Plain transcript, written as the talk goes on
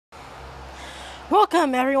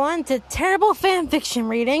Welcome, everyone, to Terrible Fanfiction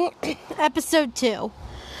Reading, Episode 2.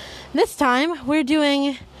 This time, we're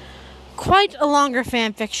doing quite a longer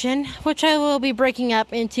fanfiction, which I will be breaking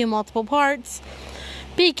up into multiple parts,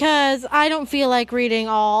 because I don't feel like reading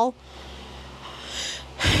all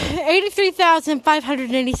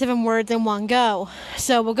 83,587 words in one go.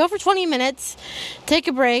 So we'll go for 20 minutes, take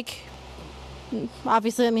a break.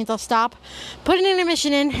 Obviously, that means I'll stop, put an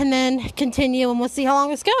intermission in, and then continue, and we'll see how long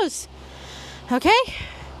this goes. Okay?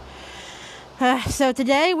 So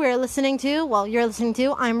today you're listening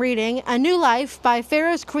to, I'm reading A New Life by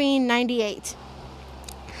Pharaoh's Queen 98.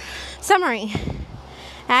 Summary.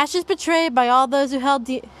 Ash is betrayed by all those he held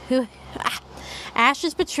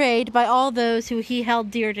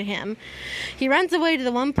dear to him. He runs away to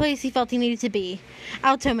the one place he felt he needed to be,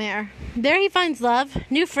 Altomare. There he finds love,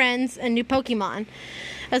 new friends, and new Pokemon,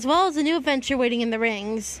 as well as a new adventure waiting in the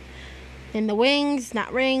rings. In the wings,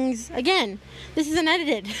 not rings. Again, this is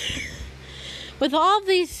unedited. With all of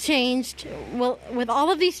these changed, will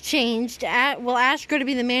Ash grow to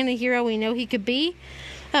be the man and hero we know he could be?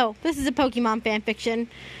 Oh, this is a Pokemon fanfiction.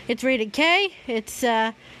 It's rated K. It's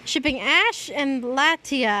shipping Ash and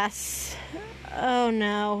Latias. Oh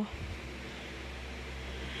no.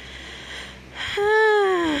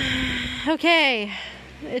 Okay.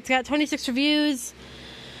 It's got 26 reviews.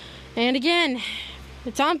 And again,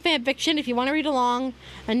 it's on fanfiction if you want to read along.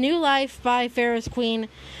 A New Life by Pharaoh's Queen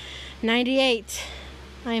 98.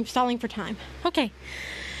 I am stalling for time. Okay.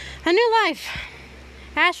 A New Life.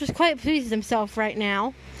 Ash was quite pleased with himself right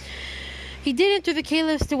now. He did enter the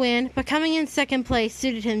Kalos to win, but coming in second place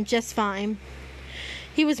suited him just fine.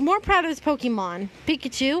 He was more proud of his Pokemon.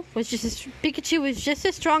 Pikachu was just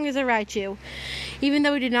as strong as a Raichu, even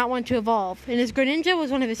though he did not want to evolve, and his Greninja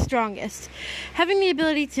was one of his strongest, having the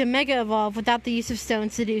ability to Mega Evolve without the use of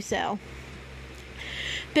stones to do so.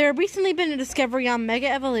 There had recently been a discovery on Mega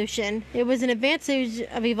Evolution. It was an advanced stage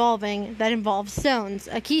of evolving that involved stones,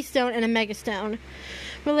 a Keystone and a Mega Stone,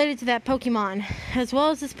 related to that Pokemon, as well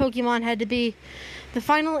as this Pokemon had to be the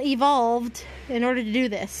final evolved in order to do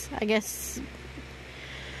this. I guess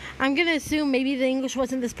I'm going to assume maybe the English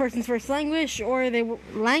wasn't this person's first language, or they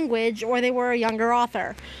were a younger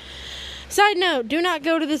author. Side note, do not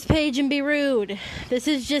go to this page and be rude. This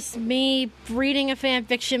is just me reading a fan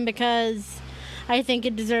fiction because I think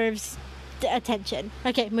it deserves attention.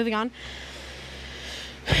 Okay, moving on.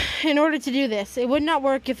 In order to do this, it would not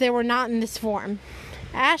work if they were not in this form.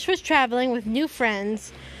 Ash was traveling with new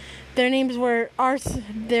friends.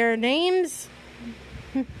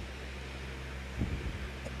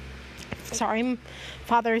 Sorry,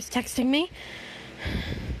 father is texting me.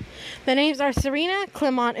 The names are Serena,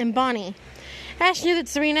 Clemont, and Bonnie. Ash knew that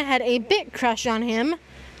Serena had a bit crush on him.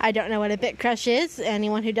 I don't know what a bit crush is.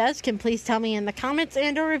 Anyone who does can please tell me in the comments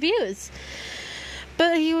and or reviews.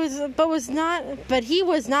 But he was not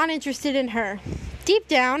interested in her. Deep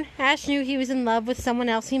down, Ash knew he was in love with someone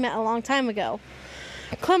else he met a long time ago.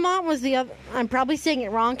 Clemont was the other. I'm probably saying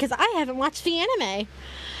it wrong because I haven't watched the anime.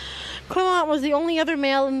 Clemont was the only other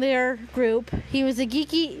male in their group. He was the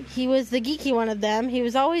geeky one of them. He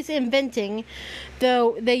was always inventing,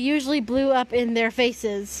 though they usually blew up in their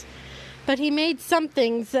faces. But he made some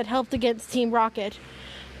things that helped against Team Rocket.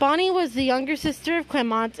 Bonnie was the younger sister of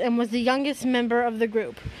Clemont and was the youngest member of the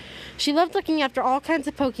group. She loved looking after all kinds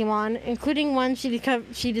of Pokemon, including one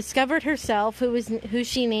she discovered herself, who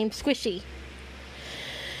she named Squishy.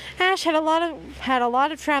 Ash had a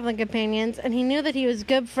lot of traveling companions, and he knew that he was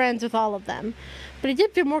good friends with all of them. But he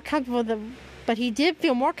did feel more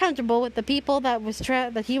comfortable with the people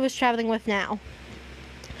that he was traveling with now.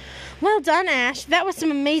 Well done, Ash. That was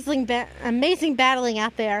some amazing battling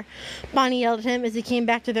out there, Bonnie yelled at him as he came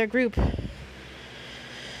back to their group.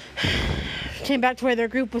 Came back to where their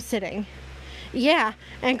group was sitting. Yeah,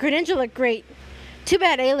 and Greninja looked great. Too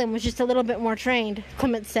bad Aylin was just a little bit more trained,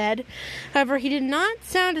 Clement said. However, he did not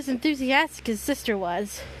sound as enthusiastic as his sister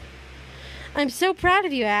was. I'm so proud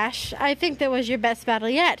of you, Ash. I think that was your best battle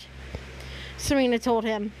yet, Serena told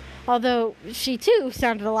him, although she too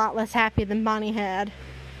sounded a lot less happy than Bonnie had.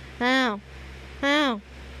 Oh.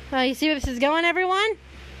 You see where this is going, everyone?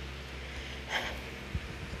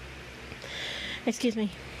 Excuse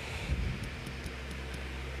me.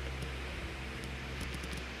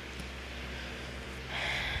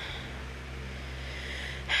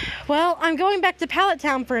 Well, I'm going back to Pallet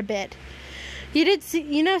Town for a bit. You did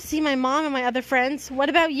see my mom and my other friends. What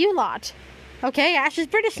about you lot? Okay, Ash is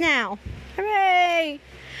British now. Hooray!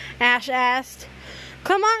 Ash asked.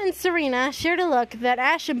 Clemont and Serena shared a look that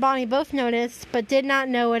Ash and Bonnie both noticed, but did not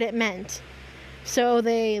know what it meant. So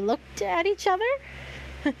they looked at each other?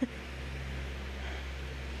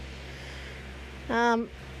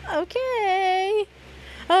 Okay.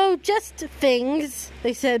 Oh, just things,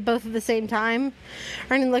 they said both at the same time,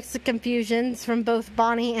 earning looks of confusion from both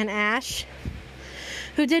Bonnie and Ash,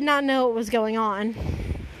 who did not know what was going on.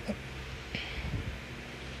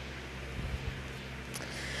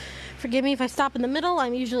 Forgive me if I stop in the middle.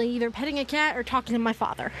 I'm usually either petting a cat or talking to my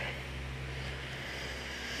father.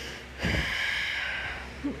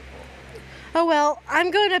 Oh well,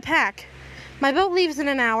 I'm going to pack. My boat leaves in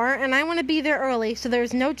an hour, and I want to be there early, so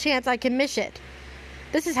there's no chance I can miss it.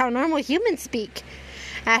 This is how normal humans speak,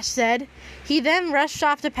 Ash said. He then rushed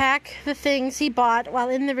off to pack the things he bought while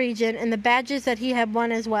in the region and the badges that he had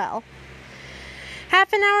won as well.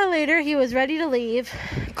 Half an hour later, he was ready to leave.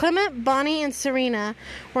 Clement, Bonnie, and Serena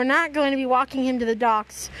were not going to be walking him to the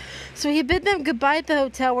docks, so he bid them goodbye at the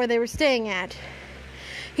hotel where they were staying at.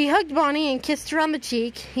 He hugged Bonnie and kissed her on the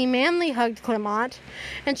cheek. He manly hugged Clement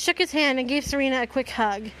and shook his hand and gave Serena a quick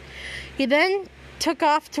hug. He then took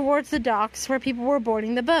off towards the docks where people were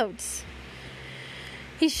boarding the boats.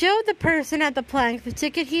 He showed the person at the plank the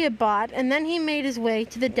ticket he had bought, and then he made his way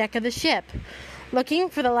to the deck of the ship, looking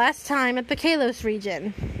for the last time at the Kalos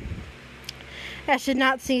region. Ash did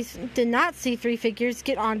not see three figures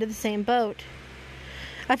get onto the same boat.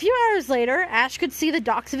 A few hours later, Ash could see the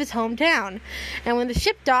docks of his hometown, and when the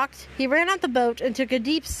ship docked, he ran off the boat and took a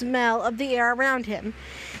deep smell of the air around him.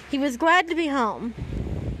 He was glad to be home.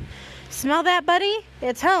 "Smell that, buddy?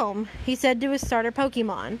 It's home," he said to his starter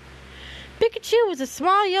Pokemon. Pikachu was a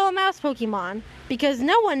small yellow mouse Pokemon, because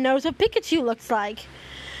no one knows what Pikachu looks like.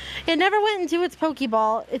 It never went into its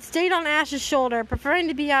Pokeball. It stayed on Ash's shoulder, preferring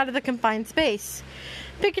to be out of the confined space.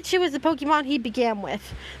 Pikachu was the Pokemon he began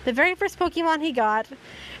with, the very first Pokemon he got,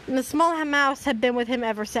 and the small mouse had been with him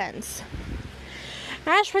ever since.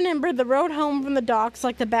 Ash remembered the road home from the docks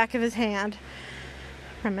like the back of his hand.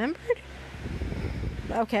 Remembered?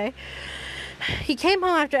 Okay. He came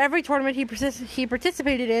home after every tournament he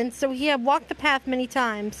participated in, so he had walked the path many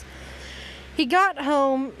times. He got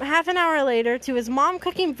home half an hour later to his mom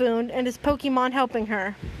cooking food and his Pokemon helping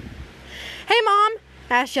her. "Hey, Mom!"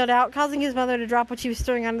 Ash yelled out, causing his mother to drop what she was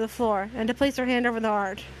stirring onto the floor and to place her hand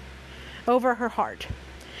over her heart.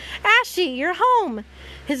 "Ashy, you're home!"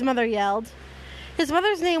 his mother yelled. His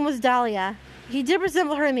mother's name was Dahlia. He did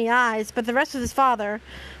resemble her in the eyes, but the rest was his father,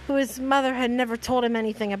 who his mother had never told him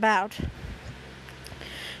anything about.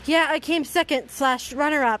 "Yeah, I came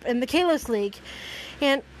second/runner-up in the Kalos League,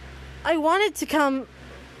 and I wanted to come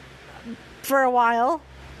for a while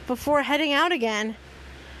before heading out again."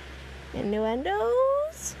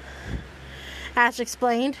 "Innuendos?" Ash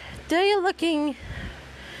explained. Dahlia looked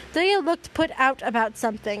put out about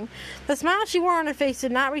something. The smile she wore on her face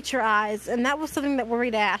did not reach her eyes, and that was something that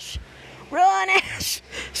worried Ash. "Run, Ash!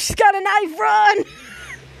 She's got a knife, run!"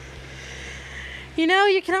 "You know,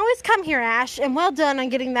 you can always come here, Ash, and well done on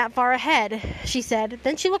getting that far ahead," she said.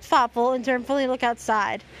 Then she looked thoughtful and turned fully to look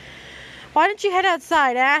outside. "Why don't you head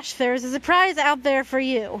outside, Ash? There's a surprise out there for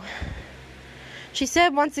you," she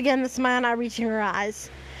said, once again the smile not reaching her eyes.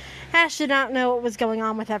 Ash did not know what was going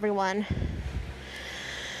on with everyone.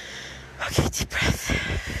 Okay, deep breath.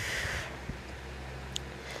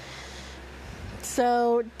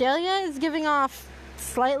 So, Dahlia is giving off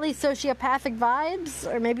slightly sociopathic vibes,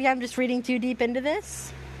 or maybe I'm just reading too deep into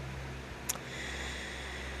this.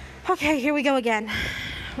 Okay, here we go again.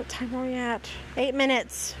 What time are we at? 8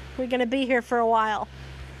 minutes. We're going to be here for a while.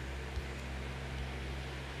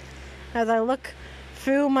 As I look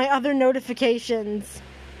through my other notifications,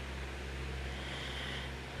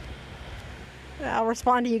 I'll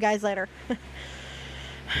respond to you guys later.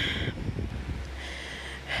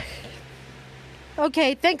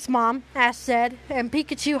 "Okay, thanks, Mom," Ash said, and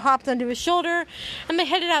Pikachu hopped onto his shoulder, and they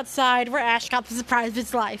headed outside where Ash got the surprise of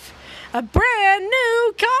his life. A brand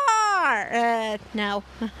new car! No.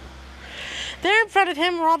 There in front of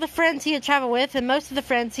him were all the friends he had traveled with, and most of the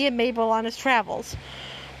friends he had made while on his travels.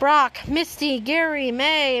 Brock, Misty, Gary,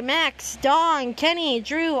 May, Max, Dawn, Kenny,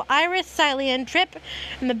 Drew, Iris, Cylian, Trip,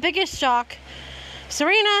 and the biggest shock,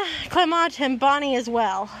 Serena, Clement, and Bonnie as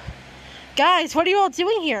well. "Guys, what are you all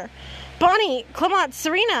doing here? Bonnie, Clement,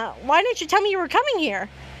 Serena, why didn't you tell me you were coming here?"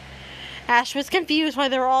 Ash was confused why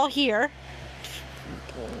they were all here.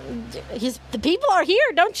 The people are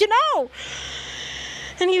here, don't you know?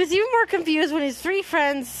 And he was even more confused when his three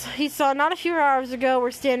friends he saw not a few hours ago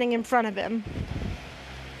were standing in front of him.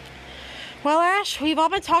 "Well, Ash, we've all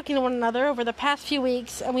been talking to one another over the past few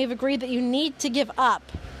weeks, and we've agreed that you need to give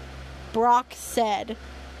up," Brock said.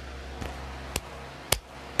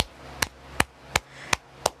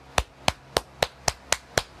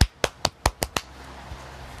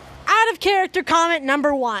 Out of character comment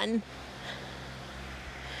number 1.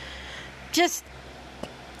 just...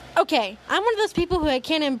 Okay, I'm one of those people who had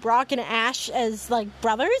canon Brock and Ash as, like,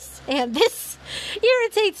 brothers, and this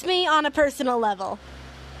irritates me on a personal level.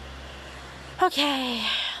 Okay,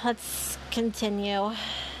 let's continue.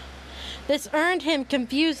 This earned him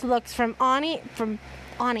confused looks from Ani,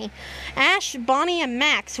 Ash, Bonnie, and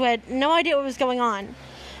Max, who had no idea what was going on.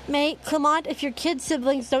 May, Clement, if your kids'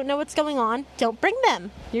 siblings don't know what's going on, don't bring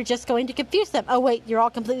them. You're just going to confuse them. Oh, wait, you're all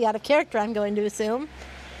completely out of character, I'm going to assume.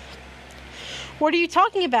 What are you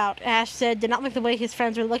talking about? Ash said, did not like the way his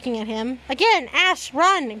friends were looking at him. Again, Ash,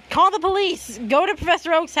 run! Call the police! Go to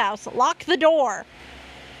Professor Oak's house! Lock the door!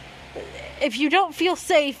 If you don't feel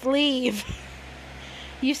safe, leave.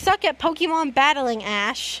 You suck at Pokemon battling,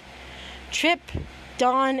 Ash. Trip,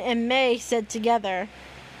 Dawn, and May said together.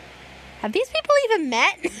 Have these people even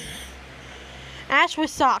met? Ash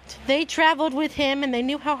was shocked. They traveled with him and they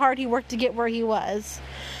knew how hard he worked to get where he was.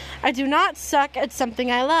 I do not suck at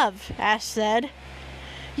something I love, Ash said.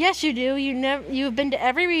 Yes, you do. You have been to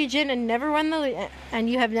every region and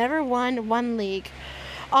you have never won one league.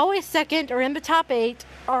 Always second or in the top 8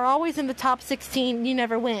 or always in the top 16, you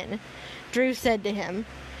never win, Drew said to him.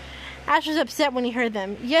 Ash was upset when he heard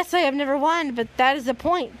them. Yes, I have never won, but that is the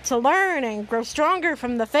point, to learn and grow stronger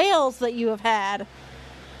from the fails that you have had.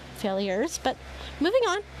 Failures, but moving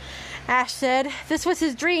on. Ash said this was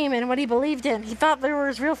his dream and what he believed in. He thought they were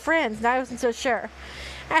his real friends, and I wasn't so sure.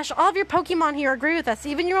 Ash, all of your Pokemon here agree with us.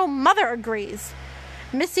 Even your own mother agrees.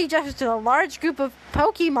 Misty gestured to a large group of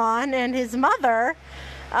Pokemon and his mother.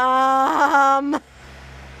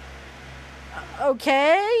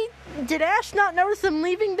 Okay. Did Ash not notice them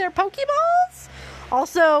leaving their Pokeballs?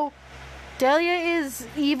 Also, Delia is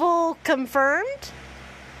evil confirmed?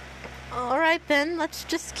 Alright then, let's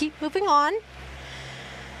just keep moving on.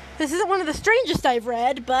 This isn't one of the strangest I've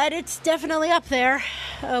read, but it's definitely up there.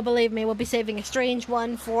 Oh, believe me, we'll be saving a strange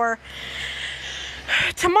one for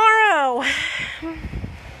tomorrow.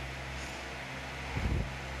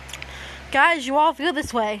 Guys, you all feel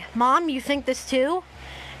this way. Mom, you think this too?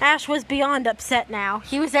 Ash was beyond upset now.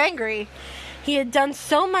 He was angry. He had done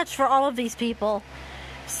so much for all of these people.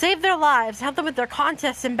 Saved their lives, helped them with their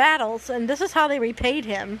contests and battles, and this is how they repaid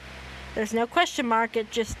him. There's no question mark,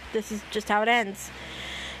 this is just how it ends.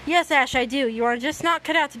 Yes, Ash, I do. You are just not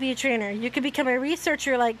cut out to be a trainer. You could become a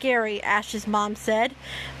researcher like Gary, Ash's mom said,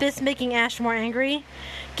 this making Ash more angry.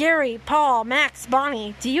 Gary, Paul, Max,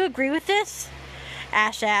 Bonnie, do you agree with this?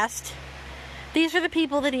 Ash asked. These were the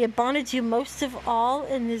people that he had bonded to most of all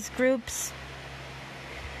in his groups.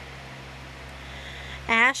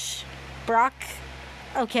 Ash, Brock.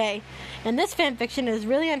 Okay, in this fanfiction, it is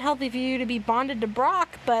really unhealthy for you to be bonded to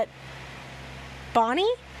Brock, but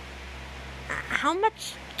Bonnie? How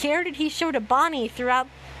much care did he show to Bonnie throughout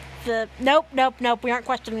the... Nope, we aren't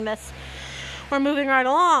questioning this. We're moving right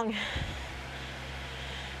along.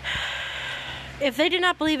 If they did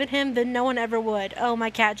not believe in him, then no one ever would. Oh, my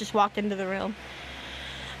cat just walked into the room.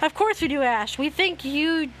 Of course we do, Ash. We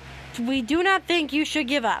do not think you should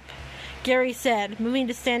give up, Gary said, moving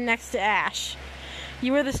to stand next to Ash.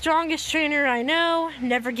 You are the strongest trainer I know.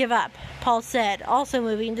 Never give up, Paul said, also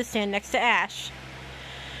moving to stand next to Ash.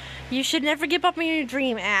 You should never give up on your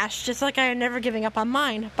dream, Ash, just like I am never giving up on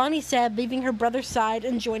mine, Bonnie said, leaving her brother's side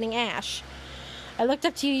and joining Ash. I looked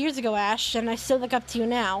up to you years ago, Ash, and I still look up to you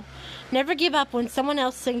now. Never give up when someone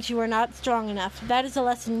else thinks you are not strong enough. That is a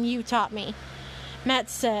lesson you taught me.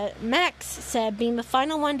 Max said, being the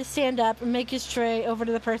final one to stand up and make his tray over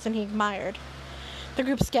to the person he admired. The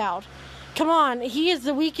group scowled. Come on, he is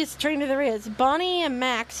the weakest trainer there is. Bonnie and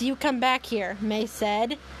Max, you come back here, May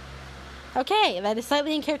said. Okay, that is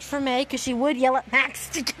slightly in character for May, because she would yell at Max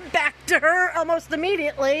to get back to her almost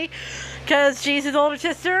immediately, because she's his older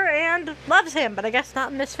sister and loves him, but I guess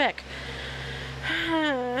not in this fic.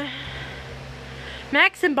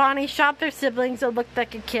 Max and Bonnie shot their siblings and looked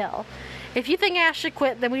like a kill. If you think Ash should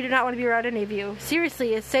quit, then we do not want to be around any of you.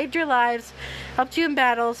 Seriously, it saved your lives, helped you in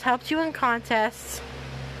battles, helped you in contests,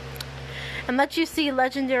 and let you see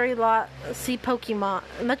legendary Pokemon.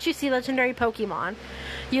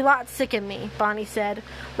 You lot sicken me, Bonnie said,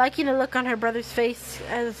 liking the look on her brother's face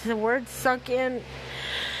as the words sunk in.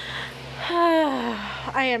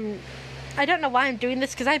 I don't know why I'm doing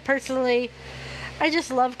this, because I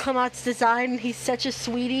just love Clement's design. He's such a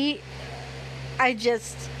sweetie. I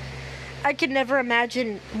could never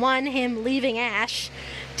imagine, one, him leaving Ash,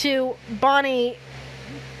 two, Bonnie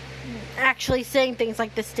actually saying things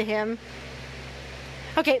like this to him.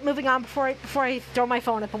 Okay, moving on before I throw my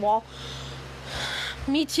phone at the wall.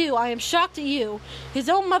 Me too, I am shocked at you. His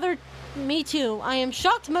own mother, me too. I am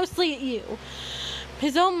shocked mostly at you.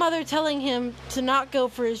 His own mother telling him to not go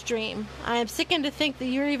for his dream. I am sickened to think that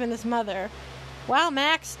you're even his mother. Wow,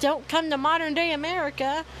 Max, don't come to modern day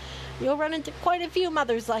America. You'll run into quite a few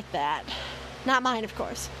mothers like that. Not mine, of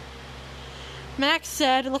course. Max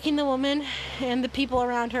said, looking the woman and the people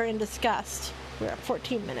around her in disgust. We're at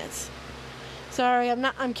 14 minutes. Sorry,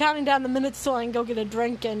 I'm counting down the minutes so I can go get a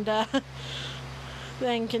drink and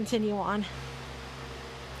then continue on.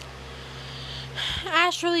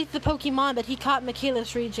 Ash released the Pokemon that he caught in the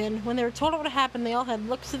Kalos region. When they were told what happened, they all had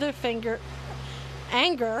looks of their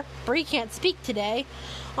anger, Bree can't speak today,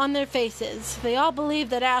 on their faces. They all believed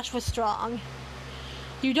that Ash was strong.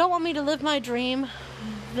 You don't want me to live my dream?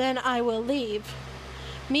 Then I will leave.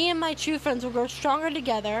 Me and my true friends will grow stronger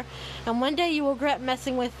together, and one day you will regret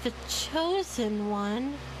messing with the Chosen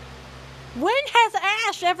One. When has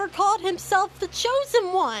Ash ever called himself the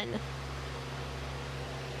Chosen One?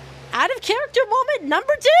 Out of character moment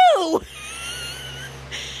number 2!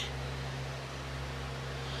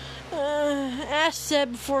 Ash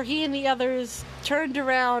said before he and the others turned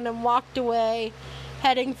around and walked away,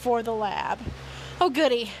 heading for the lab. Oh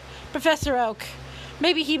goody, Professor Oak.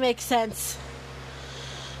 Maybe he makes sense.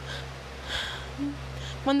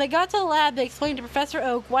 When they got to the lab, they explained to Professor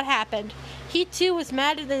Oak what happened. He too was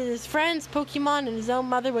mad that his friends, Pokemon, and his own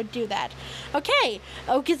mother would do that. Okay,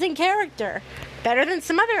 Oak is in character. Better than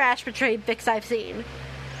some other Ash Betrayed fics I've seen.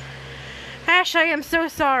 Ash, I am so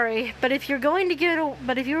sorry, but if you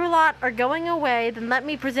lot are going away, then let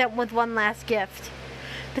me present with one last gift.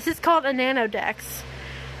 This is called a Nanodex.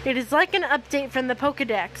 It is like an update from the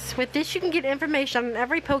Pokedex. With this, you can get information on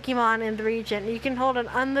every Pokemon in the region. You can hold an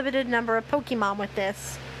unlimited number of Pokemon with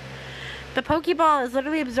this. The Pokeball is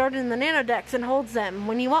literally absorbed in the Nanodex and holds them.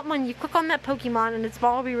 When you want one, you click on that Pokemon and its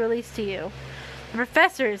ball will be released to you. The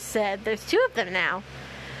professor said there's 2 of them now.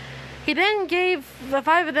 He then gave the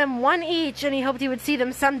 5 of them one each, and he hoped he would see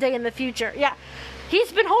them someday in the future. Yeah,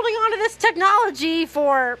 he's been holding on to this technology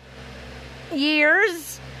for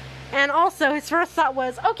years. And also, his first thought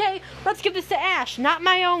was, okay, let's give this to Ash, not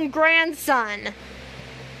my own grandson.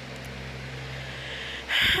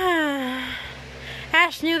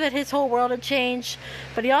 Ash knew that his whole world had changed,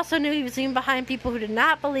 but he also knew he was leaving behind people who did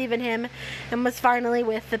not believe in him, and was finally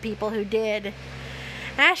with the people who did.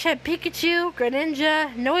 Ash had Pikachu,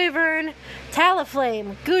 Greninja, Noivern,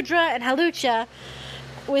 Talonflame, Goodra, and Hawlucha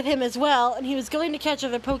with him as well, and he was going to catch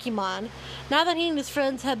other Pokemon. Now that he and his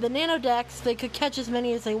friends had the Nanodex, they could catch as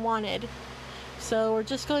many as they wanted. So we're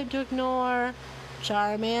just going to ignore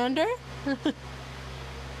Charmander.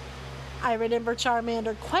 I remember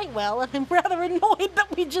Charmander quite well, and I'm rather annoyed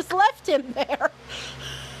that we just left him there.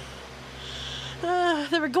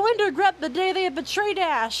 They were going to regret the day they had betrayed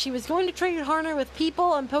Ash. He was going to trade Harner with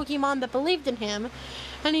people and Pokemon that believed in him,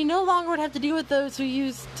 and he no longer would have to deal with those who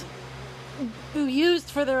used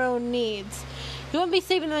for their own needs. He wouldn't be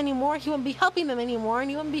saving them anymore, he wouldn't be helping them anymore, and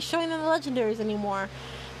he wouldn't be showing them the legendaries anymore.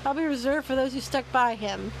 That'll be reserved for those who stuck by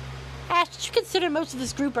him. Ash, did you consider most of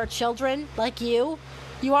this group are children, like you?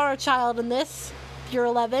 You are a child in this. You're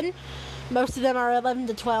 11. Most of them are 11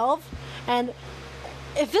 to 12. And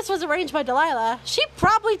if this was arranged by Delilah, she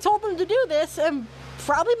probably told them to do this and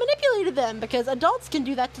probably manipulated them, because adults can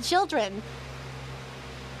do that to children.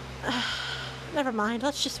 Never mind,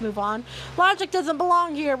 let's just move on. Logic doesn't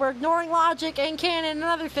belong here. We're ignoring logic and canon and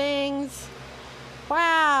other things.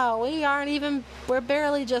 Wow, we're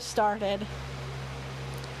barely just started.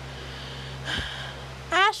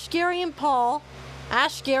 Ash, Gary, Paul,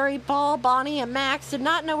 Bonnie, and Max did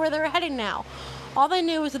not know where they were heading now. All they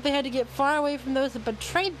knew was that they had to get far away from those that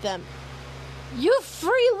betrayed them. You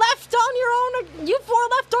 4 left on your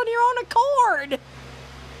own accord!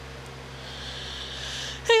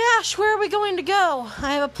 Hey Ash, where are we going to go?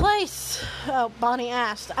 I have a place. Oh, Bonnie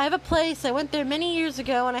asked. I have a place. I went there many years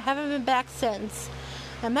ago and I haven't been back since.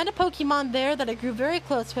 I met a Pokemon there that I grew very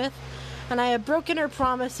close with, and I have broken her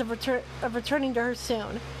promise of returning to her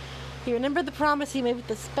soon. He remembered the promise he made with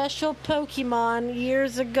the special Pokemon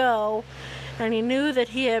years ago, and he knew that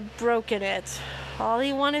he had broken it. All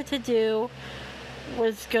he wanted to do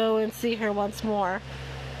was go and see her once more.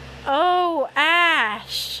 Oh,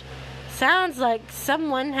 Ash! Sounds like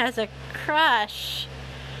someone has a crush,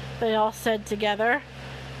 they all said together.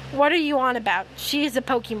 What are you on about? She is a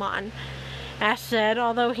Pokemon, Ash said,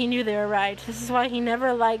 although he knew they were right. This is why he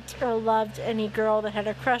never liked or loved any girl that had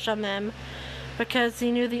a crush on them, because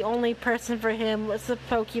he knew the only person for him was the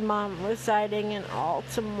Pokemon residing in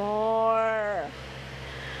Altamore.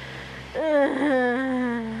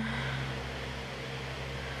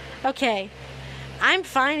 Okay, I'm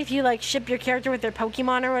fine if you ship your character with their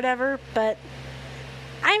Pokemon or whatever, but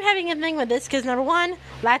I'm having a thing with this because, number one,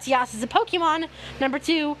 Latias is a Pokemon. Number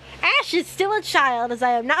two, Ash is still a child, as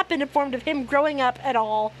I have not been informed of him growing up at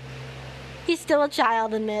all. He's still a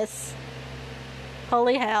child in this.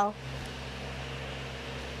 Holy hell.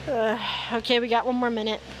 Okay, we got one more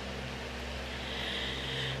minute.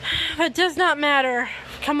 It does not matter.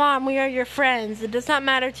 Come on, we are your friends. It does not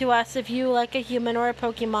matter to us if you like a human or a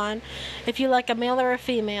Pokemon, if you like a male or a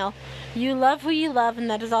female. You love who you love, and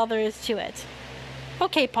that is all there is to it.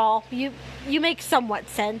 Okay, Paul, you make somewhat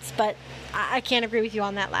sense, but I can't agree with you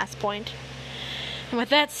on that last point. And with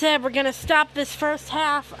that said, we're going to stop this first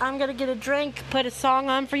half. I'm going to get a drink, put a song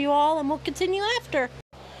on for you all, and we'll continue after.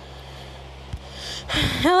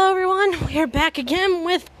 Hello, everyone. We are back again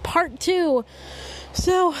with part 2.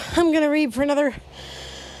 So, I'm going to read for another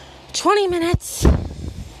 20 minutes.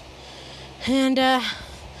 And,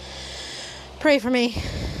 pray for me.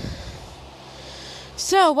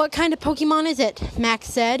 So, what kind of Pokemon is it? Max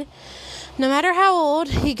said. No matter how old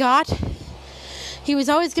he got, he was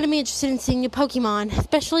always going to be interested in seeing a Pokemon,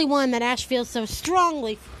 especially one that Ash feels so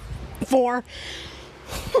strongly for.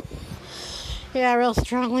 Yeah, real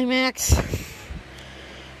strongly, Max.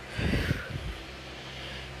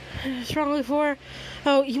 Strongly for?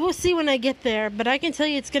 Oh, you will see when I get there, but I can tell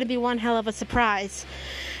you it's going to be one hell of a surprise,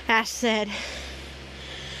 Ash said.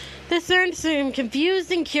 This earned some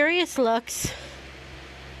confused and curious looks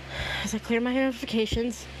as I clear my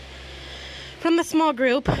notifications from the small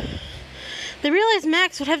group. They realized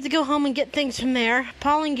Max would have to go home and get things from there.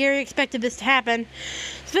 Paul and Gary expected this to happen,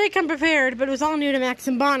 so they come prepared, but it was all new to Max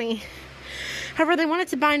and Bonnie. However, they wanted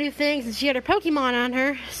to buy new things, and she had her Pokemon on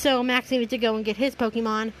her, so Max needed to go and get his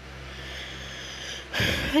Pokemon.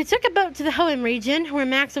 They took a boat to the Hoenn region, where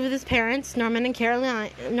Max was with his parents, Norman and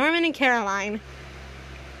Caroline.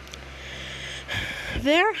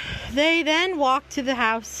 There, they then walked to the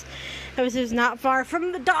house. It was not far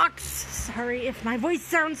from the docks. Sorry if my voice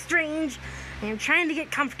sounds strange. I am trying to get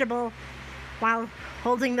comfortable while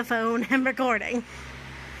holding the phone and recording.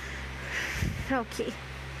 Okay.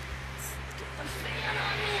 Let's get the fan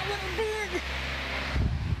on me a little bit.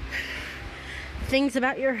 Things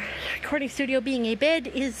about your recording studio being a bed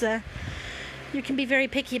is, you can be very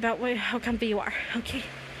picky about how comfy you are. Okay.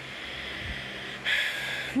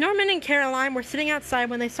 Norman and Caroline were sitting outside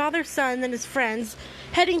when they saw their son and his friends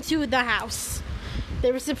heading to the house.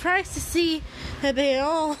 They were surprised to see that they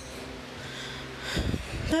all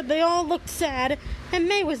looked sad, and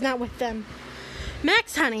May was not with them.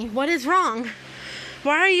 Max, honey, what is wrong?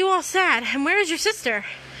 Why are you all sad? And where is your sister?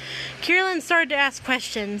 Caroline started to ask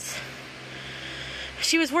questions.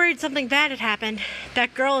 She was worried something bad had happened.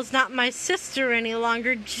 That girl is not my sister any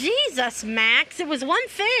longer. Jesus, Max, it was one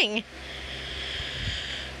thing.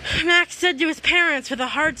 Max said to his parents with a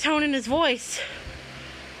hard tone in his voice.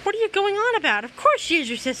 What are you going on about? Of course she is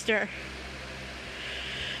your sister.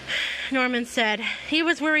 Norman said. He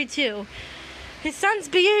was worried too. His son's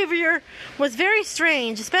behavior was very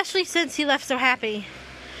strange, especially since he left so happy.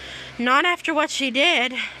 Not after what she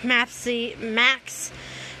did, Max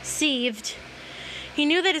seethed. He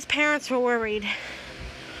knew that his parents were worried.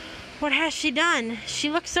 What has she done? She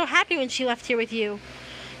looked so happy when she left here with you.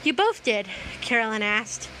 You both did, Caroline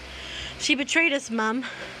asked. She betrayed us, Mum.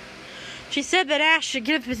 She said that Ash should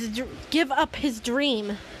give up his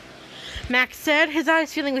dream. Max said, his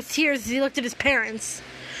eyes filling with tears as he looked at his parents.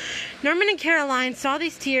 Norman and Caroline saw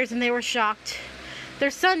these tears and they were shocked.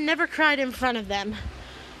 Their son never cried in front of them.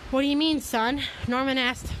 What do you mean, son? Norman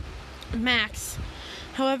asked Max.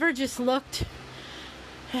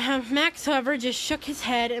 Max, however, just shook his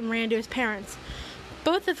head and ran to his parents,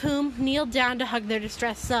 both of whom kneeled down to hug their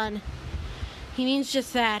distressed son. He means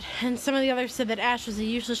just that, and some of the others said that Ash was a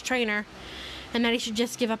useless trainer, and that he should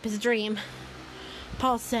just give up his dream.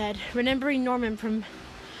 Paul said, remembering Norman from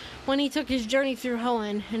when he took his journey through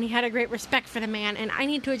Hoenn, and he had a great respect for the man, and I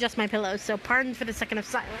need to adjust my pillows, so pardon for the second of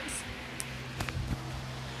silence.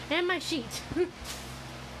 And my sheet.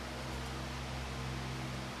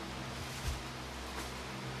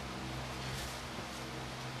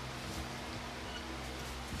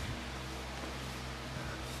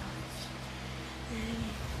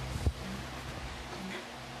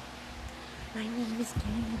 My name is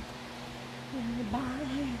Kane. Bye.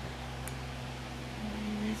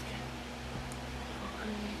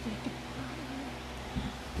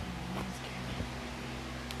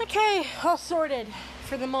 Okay, all sorted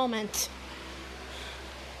for the moment.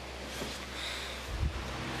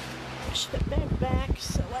 Push the bed back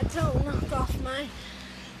so I don't knock off my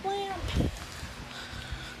lamp.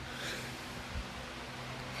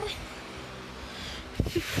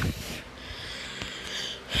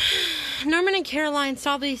 Norman and Caroline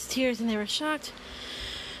saw these tears and they were shocked.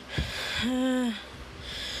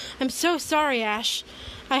 I'm so sorry, Ash.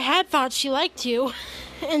 I had thought she liked you.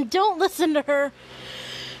 And don't listen to her.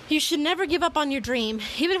 You should never give up on your dream,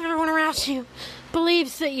 even if everyone around you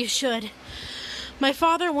believes that you should. My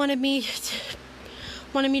father wanted me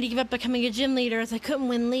to give up becoming a gym leader as I couldn't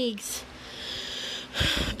win leagues.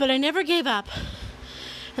 But I never gave up.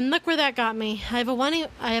 And look where that got me. I have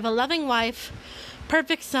a loving wife,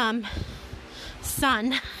 perfect son,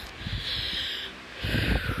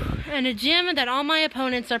 and a gym that all my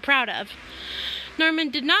opponents are proud of. Norman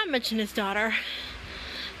did not mention his daughter.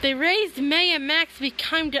 They raised May and Max to be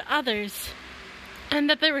kind to others, and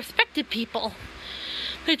that they respected people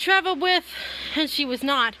they traveled with, and she was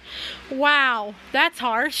not. Wow, that's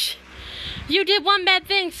harsh. You did one bad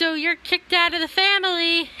thing, so you're kicked out of the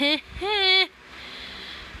family.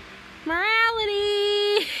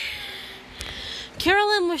 Morality.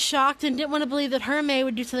 Carolyn was shocked and didn't want to believe that her and May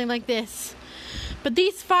would do something like this. But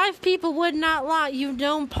these 5 people would not lie. You've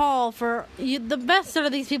known Paul the best out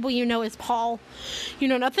of these people you know is Paul. You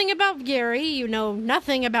know nothing about Gary. You know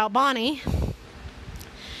nothing about Bonnie.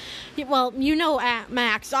 Well, you know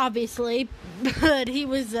Max, obviously, but he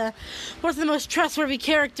was the most trustworthy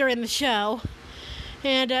character in the show.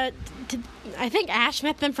 And I think Ash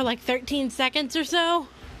met them for like 13 seconds or so.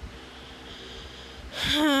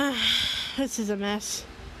 This is a mess.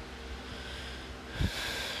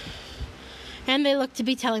 And they look to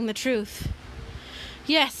be telling the truth.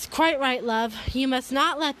 Yes, quite right, love. You must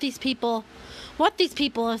not let what these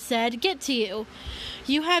people have said, get to you.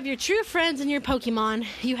 You have your true friends and your Pokemon.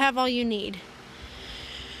 You have all you need,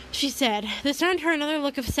 she said. This earned her another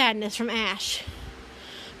look of sadness from Ash.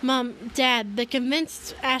 Mom, Dad, they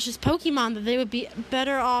convinced Ash's Pokemon that they would be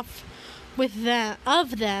better off with them.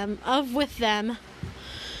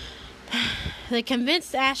 They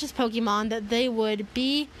convinced Ash's Pokemon that they would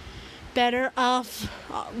be better off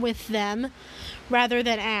with them rather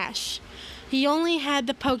than Ash. He only had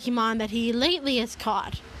the Pokemon that he lately has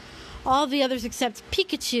caught. All the others except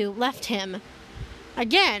Pikachu left him.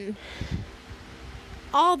 Again,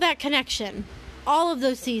 all that connection, all of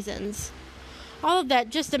those seasons, all of that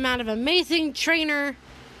just amount of amazing trainer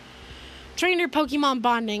Pokemon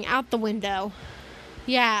bonding out the window.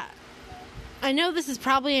 Yeah, I know this is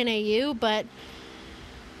probably an AU, but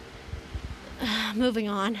moving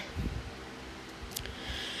on.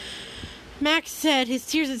 Max said his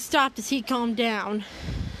tears had stopped as he calmed down.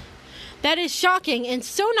 That is shocking, and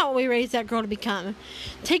so not what we raised that girl to become.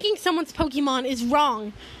 Taking someone's Pokemon is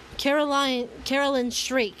wrong, Carolyn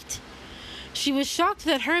shrieked. She was shocked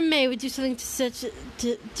that her and May would do something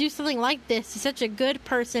like this to such a good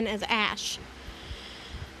person as Ash.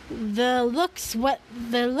 The looks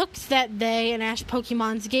that they and Ash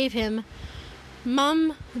Pokemons gave him,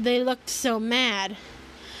 Mum, they looked so mad.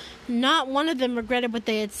 Not one of them regretted what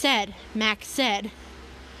they had said, Max said.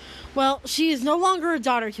 Well, she is no longer a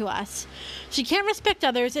daughter to us. She can't respect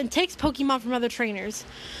others and takes Pokemon from other trainers.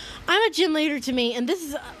 I'm a gym leader to me, and this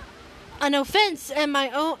is an offense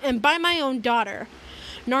by my own daughter.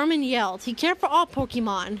 Norman yelled. He cared for all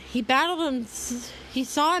Pokemon. He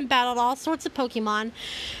saw and battled all sorts of Pokemon,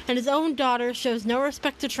 and his own daughter shows no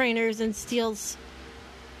respect to trainers and steals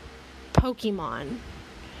Pokemon.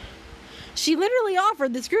 She literally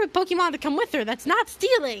offered this group of Pokemon to come with her. That's not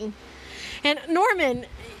stealing. And Norman,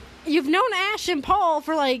 you've known Ash and Paul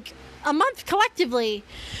for like a month collectively.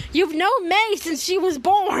 You've known May since she was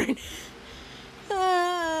born.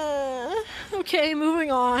 Okay,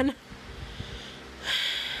 moving on.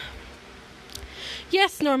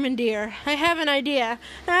 Yes, Norman dear, I have an idea.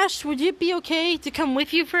 Ash, would it be okay to come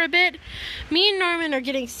with you for a bit? Me and Norman are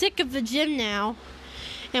getting sick of the gym now,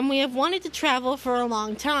 and we have wanted to travel for a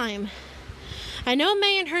long time. I know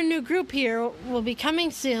May and her new group here will be coming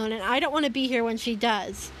soon, and I don't want to be here when she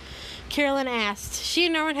does. Carolyn asked. She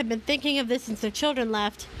and Norman had been thinking of this since their children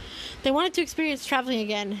left. They wanted to experience traveling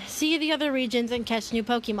again, see the other regions, and catch new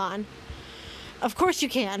Pokemon. Of course you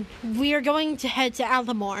can. We are going to head to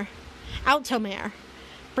Altomare.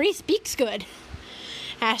 Bree speaks good,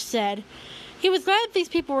 Ash said. He was glad that these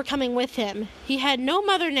people were coming with him. He had no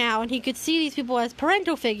mother now, and he could see these people as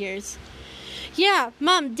parental figures. Yeah,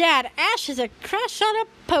 Mom, Dad, Ash has a crush on a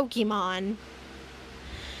Pokemon.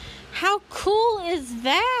 How cool is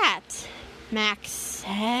that? Max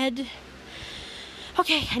said.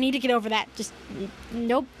 Okay, I need to get over that. Just,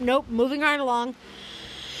 nope, moving right along.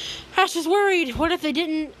 Ash was worried. What if they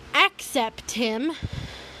didn't accept him?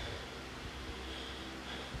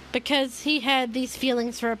 Because he had these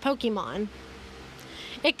feelings for a Pokemon.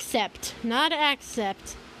 Accept, not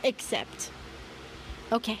accept, accept.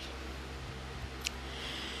 Okay.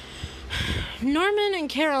 Norman and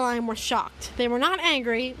Caroline were shocked. They were not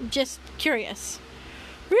angry, just curious.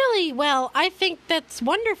 Really? Well, I think that's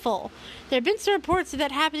wonderful. There have been some reports of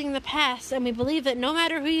that happening in the past, and we believe that no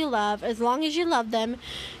matter who you love, as long as you love them,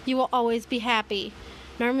 you will always be happy,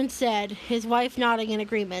 Norman said, his wife nodding in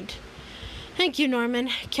agreement. Thank you, Norman.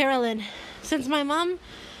 Carolyn, since my mom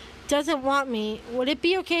doesn't want me, would it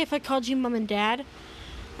be okay if I called you Mom and Dad?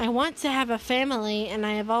 I want to have a family, and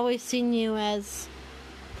I have always seen you as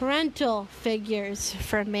parental figures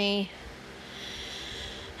for me.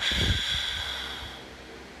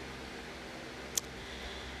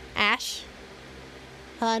 Ash,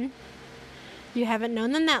 hun, you haven't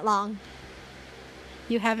known them that long.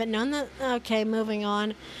 You haven't known them. Okay, moving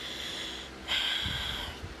on.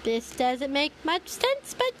 This doesn't make much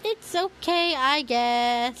sense, but it's okay, I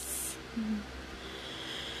guess.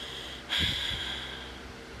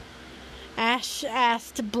 Ash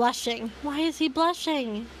asked, blushing. Why is he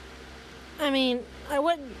blushing? I mean, I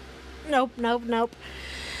wouldn't... Nope.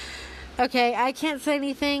 Okay, I can't say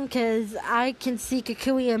anything because I can see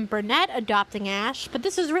Kukui and Burnett adopting Ash, but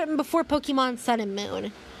this was written before Pokemon Sun and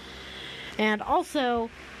Moon. And also,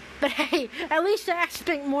 but hey, at least Ash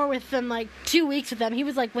spent more with them, like 2 weeks with them. He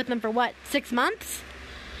was like with them for what, 6 months?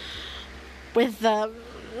 With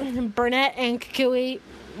Burnett and Kukui,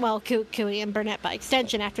 well, Kukui and Burnett by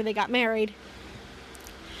extension after they got married.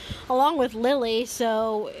 Along with Lily,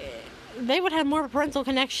 so they would have more of a parental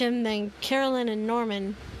connection than Carolyn and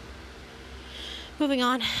Norman. Moving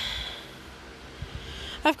on.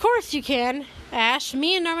 Of course you can, Ash.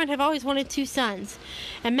 Me and Norman have always wanted 2 sons.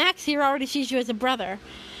 And Max here already sees you as a brother.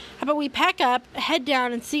 How about we pack up, head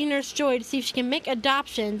down, and see Nurse Joy to see if she can make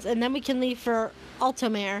adoptions, and then we can leave for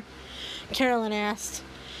Altomare? Carolyn asked.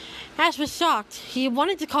 Ash was shocked. He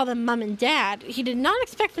wanted to call them Mom and Dad. He did not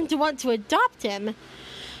expect them to want to adopt him.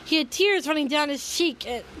 He had tears running down his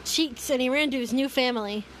cheeks, and he ran to his new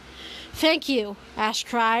family. Thank you, Ash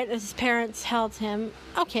cried as his parents held him.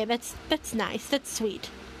 Okay, that's nice. That's sweet.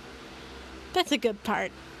 That's a good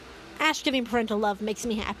part. Ash giving parental love makes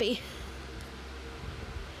me happy.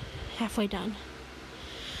 Halfway done.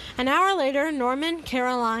 An hour later, Norman,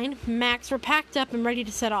 Caroline, Max were packed up and ready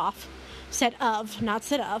to set off. Not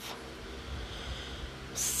set off.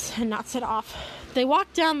 They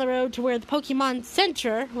walked down the road to where the Pokemon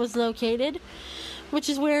Center was located, which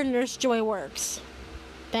is where Nurse Joy works.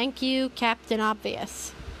 Thank you, Captain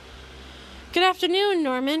Obvious. Good afternoon,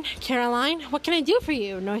 Norman. Caroline, what can I do for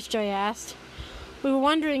you? Nurse Joy asked. We were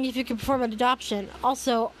wondering if you could perform an adoption.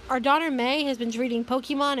 Also, our daughter May has been treating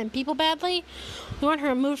Pokemon and people badly. We want her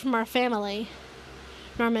removed from our family.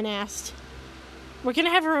 Norman asked. We're going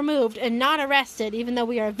to have her removed and not arrested, even though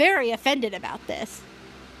we are very offended about this.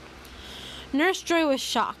 Nurse Joy was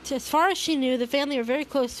shocked. As far as she knew, the family were very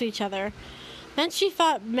close to each other. Then she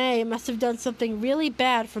thought May must have done something really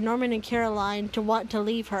bad for Norman and Caroline to want to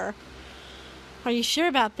leave her. Are you sure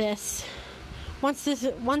about this? Once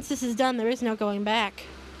this is done, there is no going back.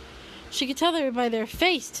 She could tell by their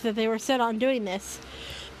face that they were set on doing this,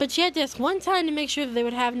 but she had to ask one time to make sure that they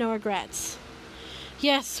would have no regrets.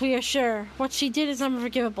 Yes, we are sure. What she did is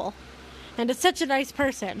unforgivable. And is such a nice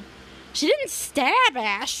person. She didn't stab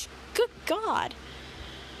Ash. Good God.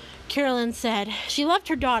 Carolyn said she loved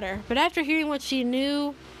her daughter, but after hearing what she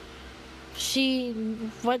knew she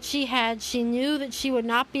knew that she would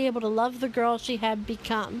not be able to love the girl she had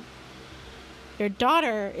become. Your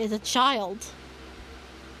daughter is a child.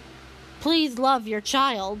 Please love your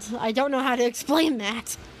child. I don't know how to explain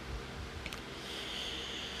that.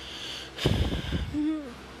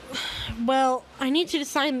 Well, I need you to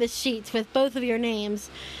sign this sheet with both of your names,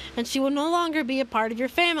 and she will no longer be a part of your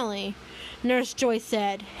family, Nurse Joy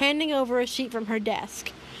said, handing over a sheet from her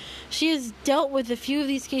desk. She has dealt with a few of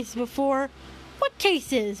these cases before. What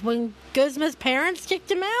cases? When Guzma's parents kicked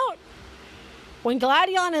him out? When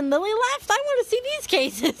Gladion and Lily left? I want to see these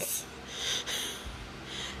cases.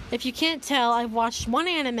 If you can't tell, I've watched one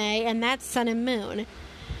anime, and that's Sun and Moon.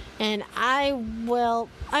 And I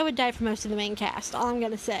would die for most of the main cast, all I'm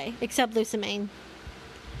going to say. Except Lucamaine.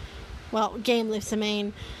 Well, game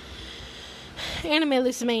Lucamaine. Anime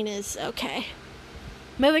Lucamaine is okay.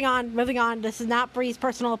 Moving on. This is not Bree's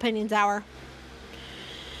personal opinions hour.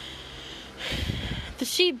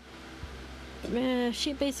 She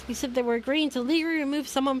basically said they were agreeing to legally remove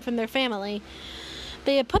someone from their family.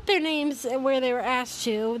 They had put their names where they were asked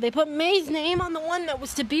to. They put May's name on the one that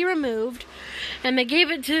was to be removed, and they gave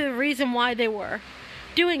it to the reason why they were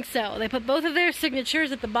doing so. They put both of their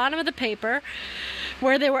signatures at the bottom of the paper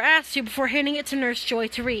where they were asked to before handing it to Nurse Joy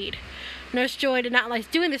to read. Nurse Joy did not like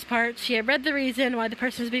doing this part. She had read the reason why the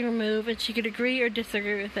person was being removed, and she could agree or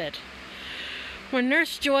disagree with it. When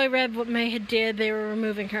Nurse Joy read what May had did, they were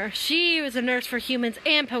removing her. She was a nurse for humans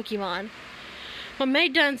and Pokemon. What May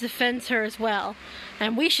does offends her as well,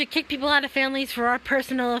 and we should kick people out of families for our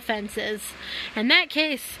personal offenses. In that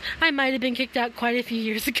case, I might have been kicked out quite a few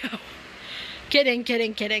years ago. Kidding.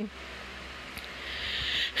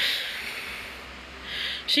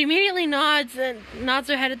 She immediately nods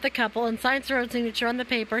her head at the couple and signs her own signature on the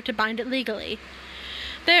paper to bind it legally.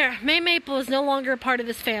 There, May Maple is no longer a part of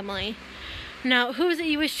this family. Now, who is it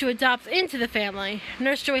you wish to adopt into the family?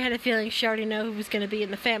 Nurse Joy had a feeling she already knew who was going to be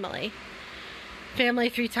in the family. Family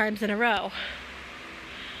 3 times in a row.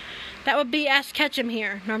 That would be Ash Ketchum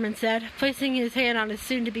here, Norman said, placing his hand on his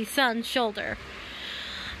soon-to-be son's shoulder.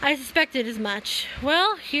 I suspected as much.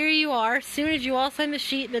 Well, here you are. As soon as you all sign the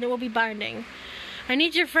sheet, then it will be binding. I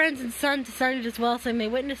need your friends and son to sign it as well so they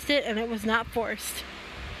witnessed it and it was not forced.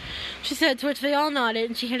 She said, to which they all nodded,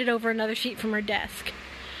 and she handed over another sheet from her desk.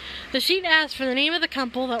 The sheet asked for the name of the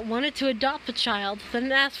couple that wanted to adopt the child, then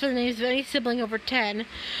it asked for the names of any sibling over 10,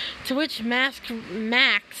 to which Max,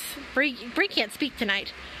 Bree can't speak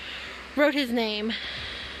tonight, wrote his name.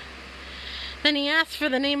 Then he asked for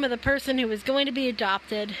the name of the person who was going to be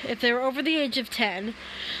adopted, if they were over the age of 10.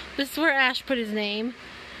 This is where Ash put his name.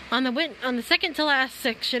 On the second to last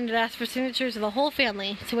section, it asked for signatures of the whole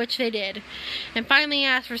family, to which they did. And finally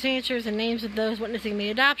asked for signatures and names of those witnessing the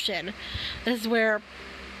adoption. This is where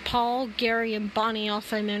Paul, Gary, and Bonnie all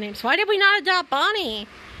signed their names. Why did we not adopt Bonnie?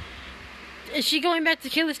 Is she going back to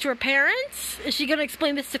give this to her parents? Is she going to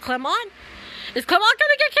explain this to Clemont? Is Clemont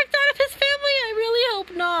going to get kicked out of his family? I really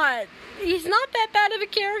hope not. He's not that bad of a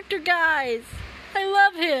character, guys. I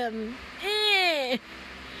love him.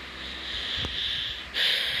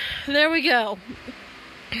 There we go.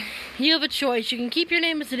 You have a choice. You can keep your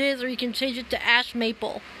name as it is, or you can change it to Ash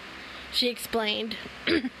Maple, she explained.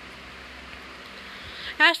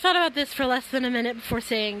 Ash thought about this for less than a minute before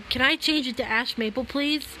saying, "Can I change it to Ash Maple,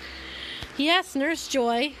 please?" He asked Nurse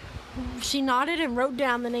Joy. She nodded and wrote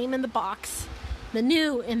down the name in the box, the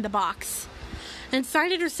new in the box, and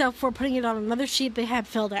signed it herself before putting it on another sheet they had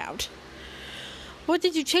filled out. "What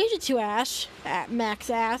did you change it to, Ash?"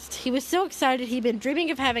 Max asked. He was so excited he'd been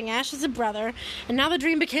dreaming of having Ash as a brother, and now the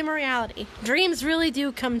dream became a reality. Dreams really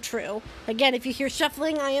do come true. Again, if you hear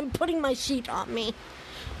shuffling, I am putting my sheet on me.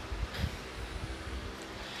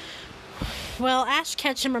 Well, Ash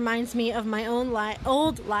Ketchum reminds me of my own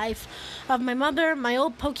old life, of my mother, my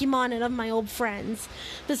old Pokemon, and of my old friends.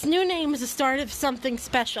 This new name is the start of something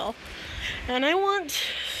special. And I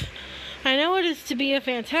know it is to be a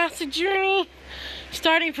fantastic journey,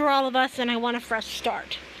 starting for all of us, and I want a fresh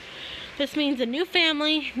start. This means a new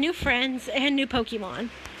family, new friends, and new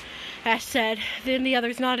Pokemon, Ash said. Then the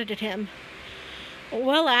others nodded at him.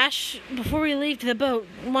 Well, Ash, before we leave to the boat,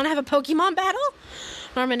 want to have a Pokemon battle?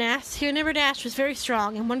 Norman asked. He remembered Ash was very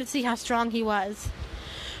strong and wanted to see how strong he was.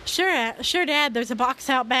 Sure, Dad, there's a box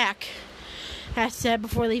out back, Ash said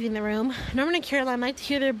before leaving the room. Norman and Caroline liked to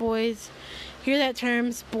hear that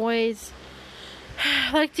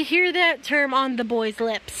term on the boys'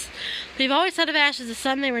 lips. They've always thought of Ash as a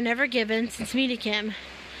son they were never given since meeting him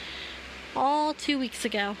all 2 weeks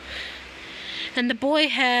ago. And the boy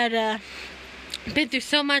had been through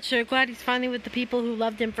so much, they're glad he's finally with the people who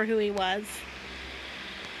loved him for who he was.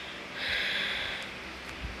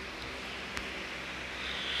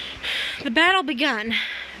 The battle begun.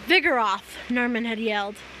 Vigoroth, Norman had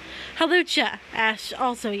yelled. Hawlucha, Ash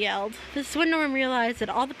also yelled. This is when Norman realized that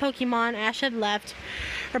all the Pokemon Ash had left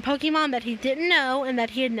were Pokemon that he didn't know and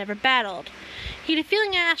that he had never battled. He had a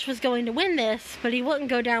feeling Ash was going to win this, but he wouldn't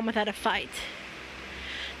go down without a fight.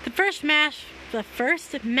 The first match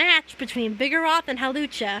between Vigoroth and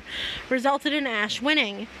Hawlucha resulted in Ash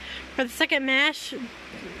winning. For the second match,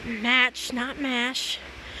 not mash.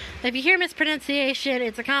 If you hear mispronunciation,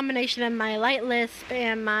 it's a combination of my light lisp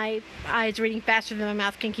and my eyes reading faster than my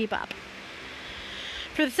mouth can keep up.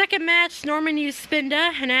 For the second match, Norman used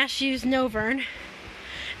Spinda and Ash used Novern.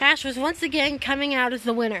 Ash was once again coming out as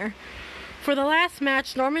the winner. For the last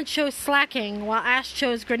match, Norman chose Slacking, while Ash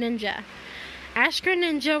chose Greninja. Ash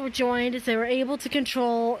Greninja were joined as they were able to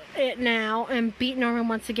control it now and beat Norman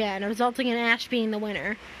once again, resulting in Ash being the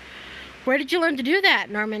winner. Where did you learn to do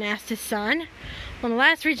that? Norman asked his son. On the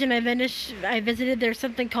last region I visited, there's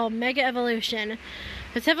something called Mega Evolution.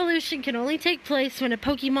 This evolution can only take place when a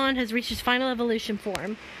Pokemon has reached its final evolution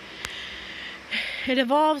form. It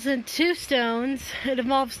evolves two stones,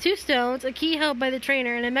 a key held by the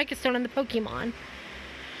trainer, and a Mega Stone on the Pokemon.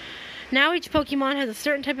 Now each Pokemon has a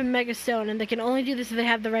certain type of Mega Stone, and they can only do this if they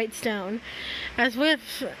have the right stone. As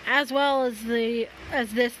well as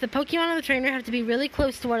this, the Pokemon and the trainer have to be really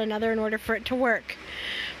close to one another in order for it to work.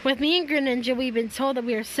 With me and Greninja, we've been told that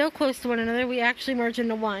we are so close to one another, we actually merge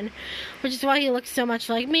into one, which is why he looks so much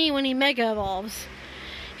like me when he Mega Evolves.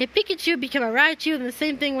 If Pikachu became a Raichu, then the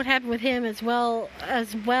same thing would happen with him as well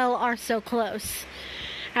are so close,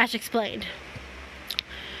 Ash explained.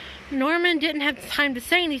 Norman didn't have time to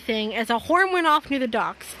say anything as a horn went off near the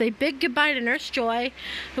docks. They bid goodbye to Nurse Joy,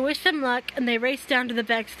 who wished them luck, and they raced down to the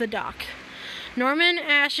banks of the dock. Norman,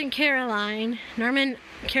 Caroline,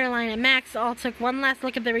 and Max all took one last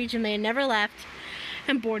look at the region they had never left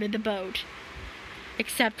and boarded the boat.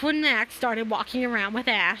 Except when Max started walking around with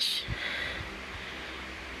Ash.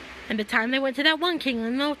 And the time they went to that one King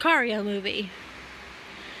in the Lucario movie.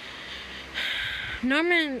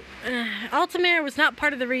 Altamare was not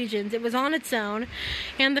part of the regions. It was on its own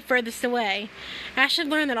and the furthest away. Ash had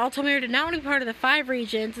learned that Altamare did not want to be part of the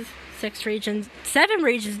 7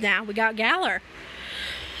 regions now. We got Galar.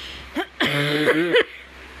 And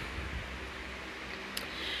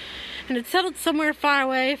it settled somewhere far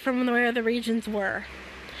away from where the regions were.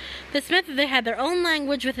 This meant that they had their own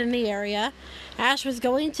language within the area. Ash was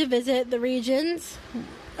going to visit the regions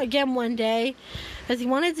again one day, as he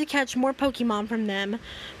wanted to catch more Pokemon from them.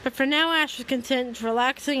 But for now, Ash was content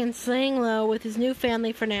relaxing and staying low with his new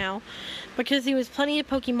family for now, because he was plenty of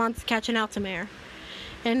Pokemon to catch in Altamare.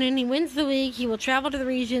 And when he wins the league, he will travel to the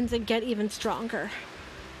regions and get even stronger.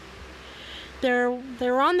 They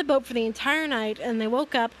were on the boat for the entire night, and they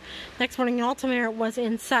woke up next morning and Altamare was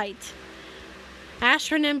in sight.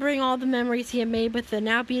 Ash, remembering all the memories he had made with the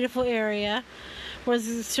now beautiful area, was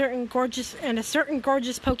a certain gorgeous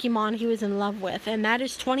Pokemon he was in love with, and that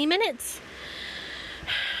is 20 minutes.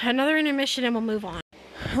 Another intermission and we'll move on.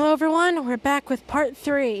 Hello everyone, we're back with part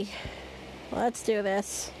 3. Let's do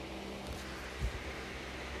this.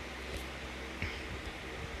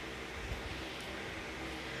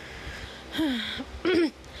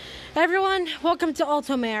 Everyone, welcome to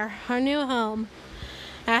Altamare, our new home,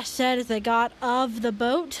 Ash said as they got off the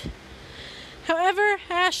boat. However,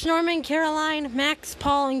 Ash, Norman, Caroline, Max,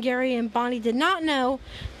 Paul, and Gary and Bonnie did not know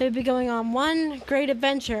they would be going on one great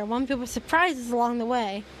adventure, one filled with surprises along the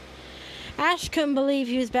way. Ash couldn't believe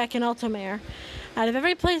he was back in Altamare. Out of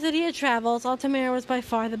every place that he had traveled, Altamare was by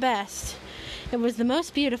far the best. It was the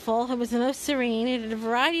most beautiful, it was the most serene, it had a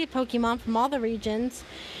variety of Pokemon from all the regions,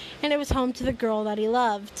 and it was home to the girl that he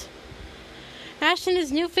loved. Ash and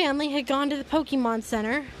his new family had gone to the Pokemon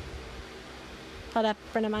Center. Hold up,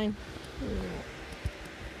 friend of mine.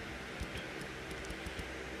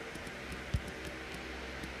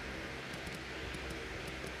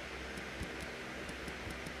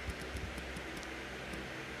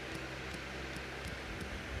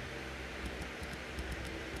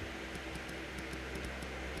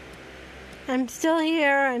 I'm still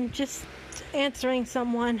here. I'm just answering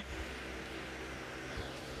someone.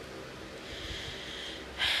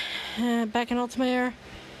 Back in Altamare.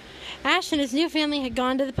 Ash and his new family had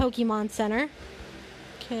gone to the Pokemon Center.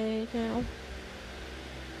 Okay, now.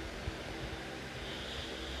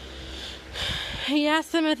 He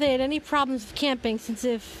asked them if they had any problems with camping, since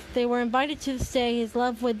if they were invited to stay, his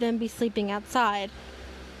love would then be sleeping outside.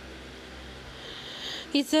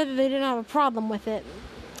 He said that they didn't have a problem with it.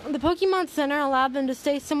 The Pokemon Center allowed them to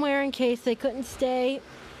stay somewhere in case they couldn't stay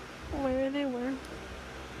where they were.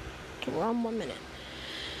 Okay, we're on 1 minute.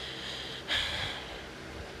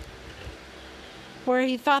 Where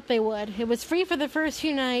he thought they would. It was free for the first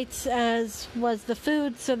few nights, as was the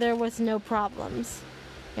food, so there was no problems.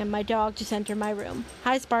 And my dog just entered my room.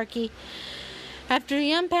 Hi, Sparky. After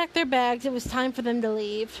he unpacked their bags, it was time for them to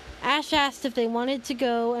leave. Ash asked if they wanted to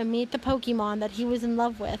go and meet the Pokemon that he was in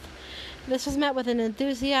love with. This was met with an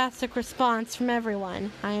enthusiastic response from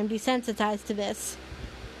everyone. I am desensitized to this.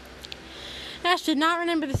 Ash did not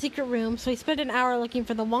remember the secret room, so he spent an hour looking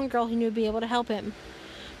for the one girl he knew would be able to help him.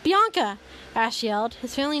 Bianca! Ash yelled.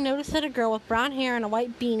 His family noticed that a girl with brown hair and a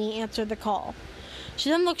white beanie answered the call. She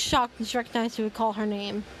then looked shocked when she recognized who would call her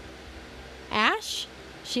name. Ash?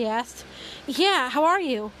 She asked. Yeah, how are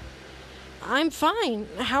you? I'm fine.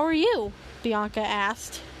 How are you? Bianca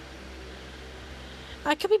asked.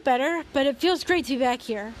 I could be better, but it feels great to be back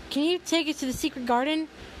here. Can you take us to the secret garden?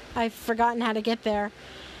 I've forgotten how to get there,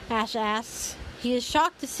 Ash asks. He is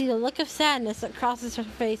shocked to see the look of sadness that crosses her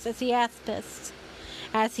face as he asks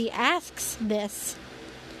this.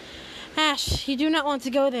 Ash, you do not want to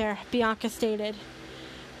go there, Bianca stated.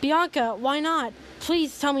 Bianca, why not?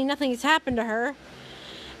 Please tell me nothing has happened to her,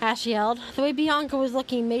 Ash yelled. The way Bianca was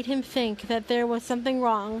looking made him think that there was something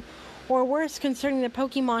wrong, or worse, concerning the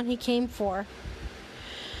Pokemon he came for.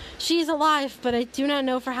 She is alive, but I do not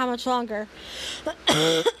know for how much longer.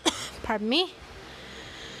 Pardon me?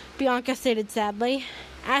 Bianca stated sadly.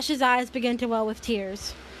 Ash's eyes began to well with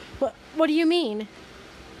tears. What do you mean?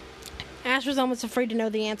 Ash was almost afraid to know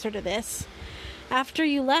the answer to this. After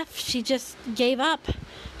you left, she just gave up.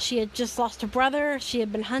 She had just lost her brother. She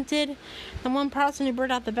had been hunted. The one person who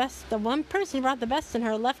brought the best in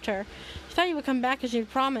her left her. She thought you would come back as you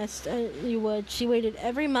promised you would. She waited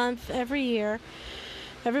every month, every year.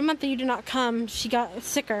 Every month that you did not come, she got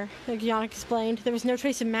sicker, like Yannick explained. There was no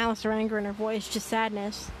trace of malice or anger in her voice, just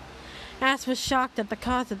sadness. Ash was shocked at the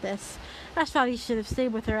cause of this. Ash thought he should have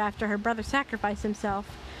stayed with her after her brother sacrificed himself.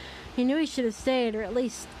 He knew he should have stayed, or at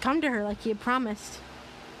least come to her like he had promised.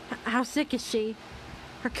 How sick is she?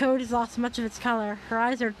 Her coat has lost much of its color. Her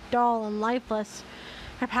eyes are dull and lifeless.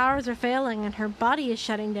 Her powers are failing, and her body is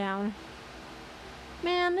shutting down.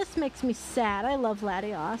 Man, this makes me sad. I love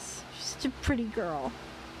Latios. She's such a pretty girl.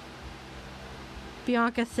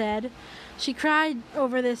 Bianca said. She cried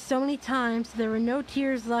over this so many times there were no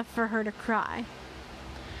tears left for her to cry.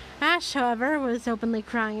 Ash, however, was openly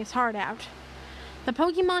crying his heart out. The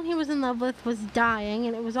Pokemon he was in love with was dying,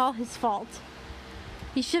 and it was all his fault.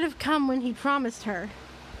 He should have come when he promised her.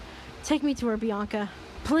 Take me to her, Bianca.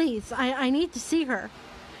 Please, I need to see her.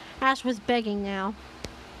 Ash was begging now.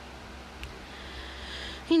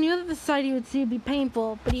 He knew that the sight he would see would be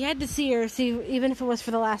painful, but he had to see her, even if it was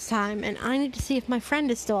for the last time, and I need to see if my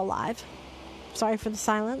friend is still alive. Sorry for the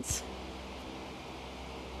silence.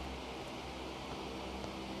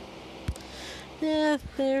 Yeah,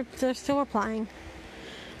 they're still replying.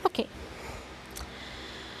 Okay.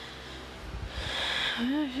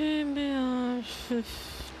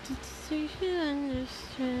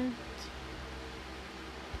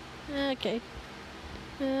 Okay.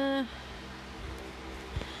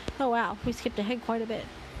 Oh wow, we skipped ahead quite a bit.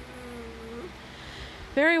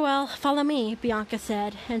 Very well, follow me, Bianca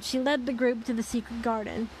said, and she led the group to the secret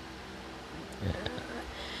garden.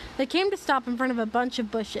 They came to stop in front of a bunch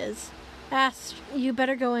of bushes. Ash, you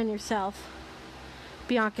better go in yourself,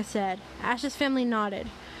 Bianca said. Ash's family nodded,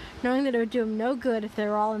 knowing that it would do him no good if they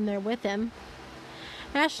were all in there with him.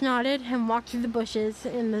 Ash nodded and walked through the bushes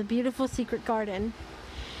in the beautiful secret garden.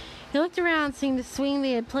 He looked around, seeing the swing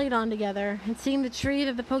they had played on together, and seeing the tree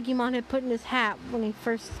that the Pokemon had put in his hat when he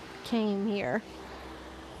first came here.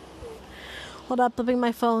 Hold up, flipping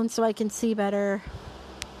my phone so I can see better.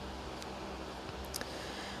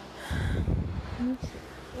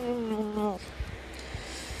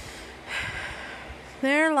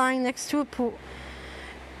 There, lying next to a pool.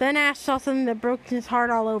 Then Ash saw something that broke his heart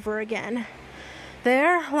all over again.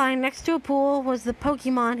 There, lying next to a pool, was the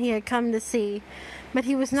Pokemon he had come to see. But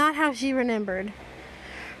he was not how she remembered.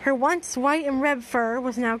 Her once white and red fur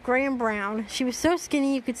was now gray and brown. She was so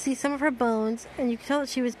skinny you could see some of her bones, and you could tell that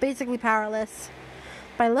she was basically powerless.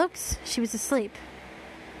 By looks, she was asleep.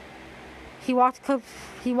 He walked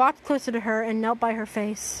closer to her and knelt by her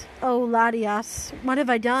face. Oh, Latios, what have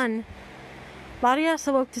I done? Latios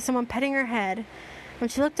awoke to someone petting her head. When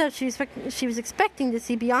she looked up, she was expecting to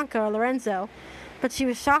see Bianca or Lorenzo, but she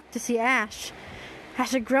was shocked to see Ash.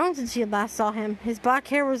 Ash had grown since she had last saw him. His black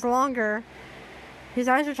hair was longer, his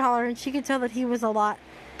eyes were taller, and she could tell that he was a lot,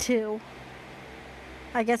 too.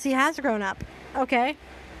 I guess he has grown up. Okay.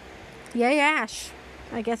 Yay, Ash.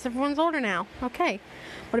 I guess everyone's older now. Okay.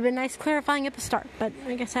 Would have been nice clarifying at the start, but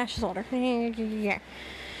I guess Ash is older. Yeah.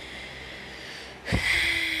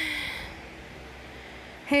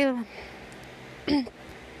 Hey,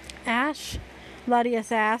 Ash?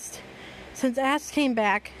 Latios asked. Since Ash came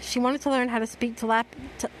back, she wanted to learn how to speak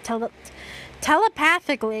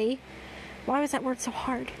telepathically. Why was that word so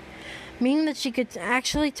hard? Meaning that she could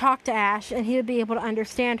actually talk to Ash and he would be able to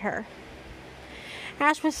understand her.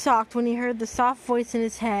 Ash was shocked when he heard the soft voice in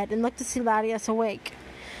his head and looked to see Latios awake.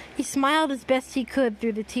 He smiled as best he could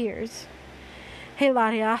through the tears. Hey,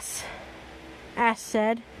 Latios, Ash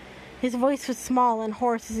said. His voice was small and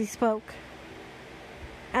hoarse as he spoke.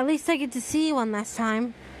 At least I get to see you one last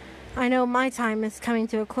time. I know my time is coming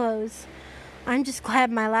to a close. I'm just glad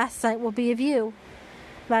my last sight will be of you,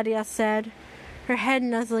 Latios said, her head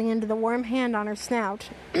nuzzling into the warm hand on her snout.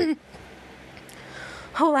 Oh,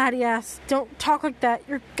 Latios, don't talk like that.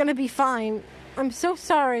 You're gonna be fine. I'm so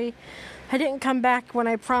sorry I didn't come back when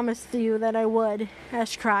I promised you that I would,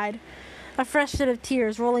 Ash cried, a fresh set of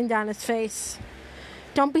tears rolling down his face.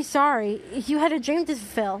 Don't be sorry. You had a dream to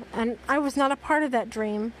fulfill, and I was not a part of that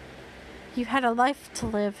dream. You had a life to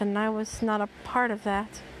live, and I was not a part of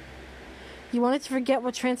that. You wanted to forget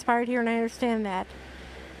what transpired here, and I understand that.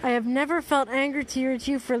 I have never felt anger towards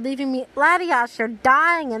you for leaving me. Latios, you're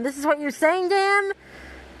dying, and this is what you're saying to him?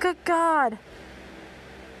 Good God.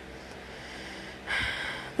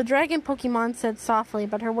 The dragon Pokemon said softly,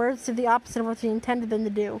 but her words did the opposite of what she intended them to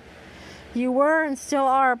do. You were and still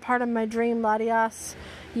are a part of my dream, Latias.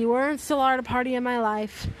 You were and still are a part of my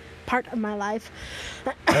life.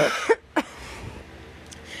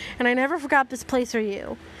 And I never forgot this place or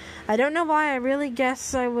you. I don't know why. I really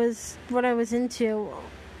guess I was what I was into.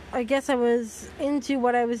 I guess I was into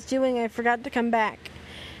what I was doing. I forgot to come back.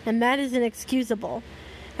 And that is inexcusable,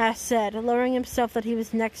 Ash said, lowering himself that he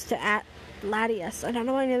was next to Latias. I don't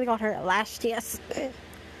know why I nearly called her Latias.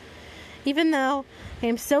 Even though I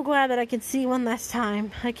am so glad that I can see you one last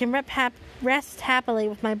time, I can rest happily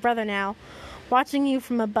with my brother now, watching you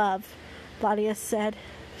from above, Latias said.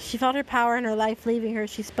 She felt her power and her life leaving her as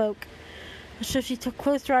she spoke. So she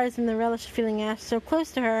closed her eyes in the relish of feeling Ash so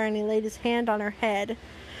close to her, and he laid his hand on her head.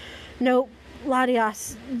 No,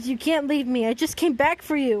 Latias, you can't leave me. I just came back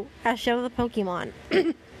for you, Ash yelled at the Pokemon.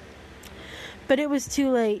 But it was too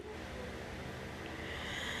late.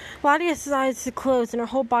 Latias' eyes had closed and her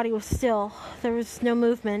whole body was still. There was no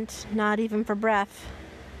movement, not even for breath.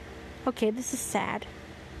 Okay, this is sad.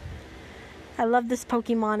 I love this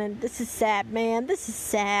Pokemon and this is sad, man. This is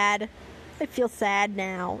sad. I feel sad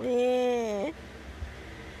now.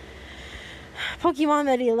 Pokemon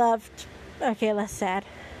that he loved. Okay, less sad.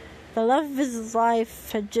 The love of his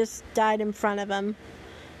life had just died in front of him.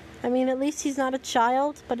 I mean, at least he's not a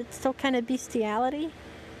child, but it's still kind of bestiality.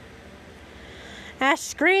 Ash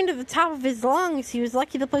screamed at the top of his lungs. He was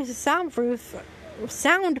lucky the place was soundproof,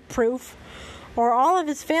 or all of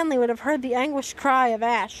his family would have heard the anguished cry of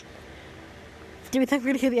Ash. Do we think we're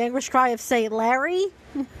going to hear the anguished cry of, say, Larry?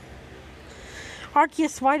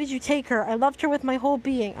 Arceus, why did you take her? I loved her with my whole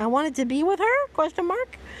being. I wanted to be with her? Question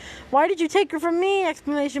mark. Why did you take her from me?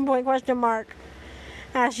 Exclamation point, question mark.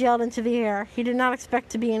 Ash yelled into the air. He did not expect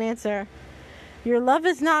to be an answer. Your love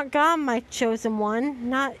is not gone, my chosen one.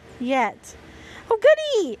 Not yet. Oh,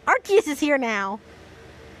 goody! Arceus is here now.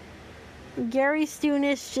 Gary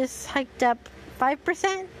Stunish just hiked up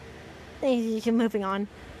 5%. Moving on.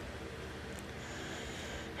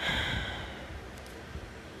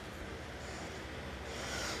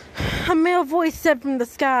 A male voice said from the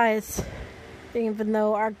skies, even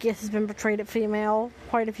though Arceus has been portrayed as female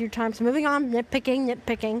quite a few times. Moving on,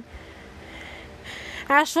 nitpicking.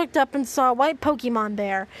 Ash looked up and saw a white Pokemon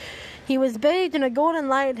there. He was bathed in a golden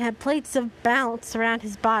light and had plates of bounce around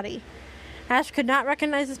his body. Ash could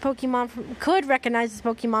recognize his Pokemon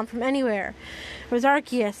from anywhere. It was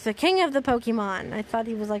Arceus, the king of the Pokemon. I thought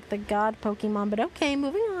he was like the god Pokemon, but okay,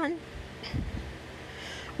 moving on.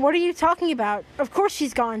 What are you talking about? Of course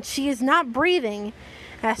she's gone. She is not breathing,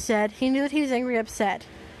 Ash said. He knew that he was angry and upset.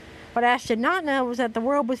 What Ash did not know was that the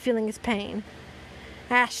world was feeling his pain.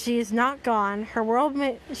 Ash, she is not gone.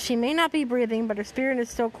 She may not be breathing, but her spirit is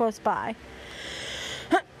still close by.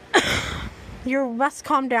 You must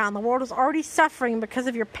calm down. The world is already suffering because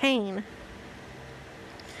of your pain,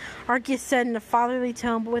 Arceus said in a fatherly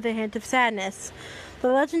tone, but with a hint of sadness. The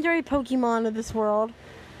legendary Pokemon of this world,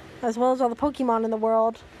 as well as all the Pokemon in the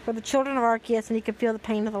world, were the children of Arceus, and he could feel the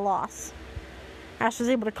pain of the loss. Ash was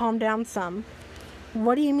able to calm down some.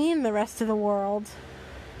 What do you mean, the rest of the world?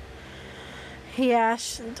 He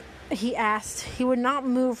asked. He would not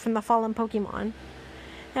move from the fallen Pokemon.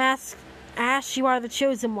 Ash, you are the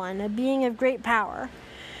chosen one, a being of great power.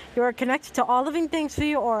 You are connected to all living things through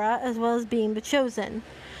your aura, as well as being the chosen.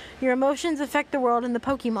 Your emotions affect the world and the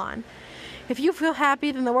Pokemon. If you feel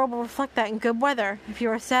happy, then the world will reflect that in good weather. If you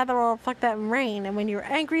are sad, the world will reflect that in rain. And when you're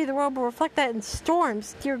angry, the world will reflect that in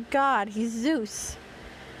storms. Dear God, he's Zeus.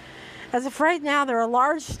 As of right now, there are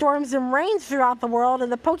large storms and rains throughout the world,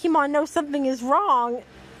 and the Pokemon know something is wrong.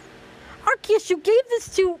 Arceus, you gave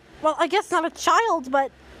this to, well, I guess not a child,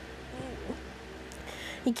 but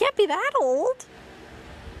he can't be that old.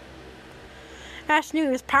 Ash knew he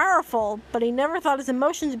was powerful, but he never thought his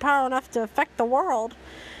emotions were powerful enough to affect the world.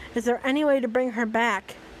 Is there any way to bring her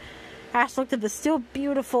back? Ash looked at the still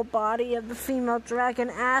beautiful body of the female dragon.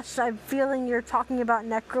 Ash, I'm feeling you're talking about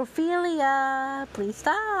necrophilia. Please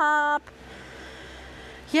stop.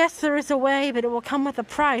 Yes, there is a way, but it will come with a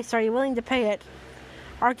price. Are you willing to pay it?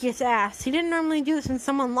 Arceus asked. He didn't normally do this when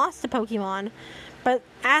someone lost a Pokemon, but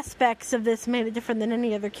aspects of this made it different than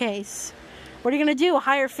any other case. What are you going to do?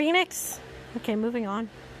 Hire Phoenix? Okay, moving on.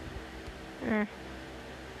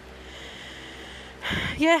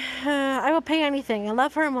 I will pay anything. I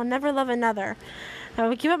love her and will never love another. I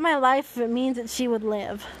will give up my life if it means that she would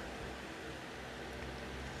live.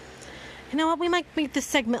 You know what? We might make this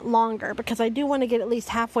segment longer because I do want to get at least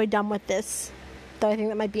halfway done with this. Though I think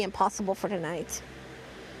that might be impossible for tonight.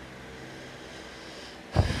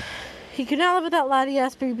 He could not live without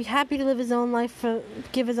Latias, but he'd be happy to give his own life for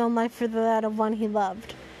that of one he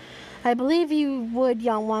loved. I believe you would,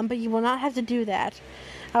 young one, but you will not have to do that.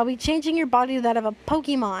 I'll be changing your body to that of a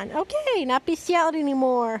Pokemon. Okay, not bestiality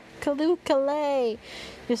anymore. Kaloo-Kalay.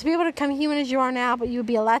 You'll be able to become human as you are now, but you would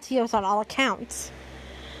be a Latios on all accounts.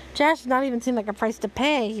 Ash did not even seem like a price to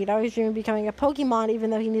pay. He'd always dreamed of becoming a Pokemon, even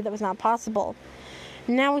though he knew that was not possible.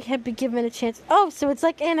 Now we had been given a chance. Oh, so it's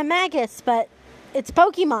like Animagus, but it's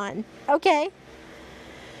Pokemon. Okay.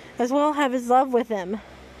 As well have his love with him.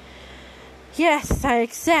 Yes, I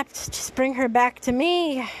accept. Just bring her back to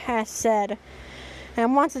me, Ash said.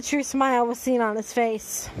 And once a true smile was seen on his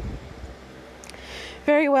face.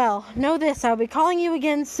 Very well. Know this, I'll be calling you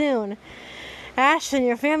again soon. Ash and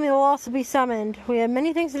your family will also be summoned. We have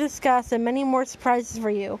many things to discuss and many more surprises for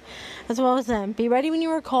you, as well as them. Be ready when you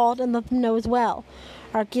are called and let them know as well,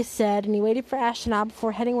 Arceus said, and he waited for Ash to nod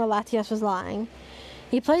before heading where Latias was lying.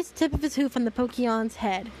 He placed the tip of his hoof on the Pokemon's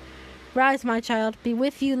head. Rise, my child, be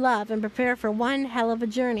with you, love, and prepare for one hell of a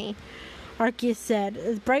journey, Arceus said,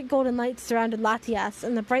 as bright golden light surrounded Latias,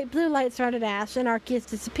 and the bright blue light surrounded Ash, and Arceus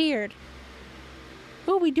disappeared.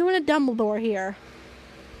 Ooh, we doing a Dumbledore here.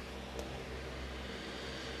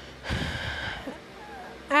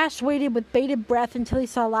 Ash waited with bated breath until he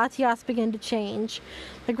saw Latias begin to change.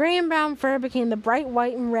 The gray and brown fur became the bright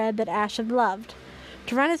white and red that Ash had loved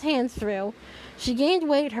to run his hands through. She gained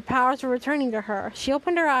weight, her powers were returning to her. She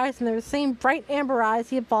opened her eyes, and they were the same bright amber eyes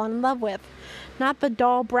he had fallen in love with, not the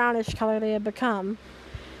dull brownish color they had become.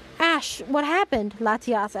 Ash, what happened?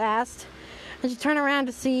 Latias asked. As she turned around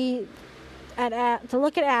to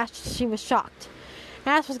look at Ash, she was shocked.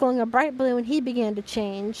 Ash was glowing a bright blue, and he began to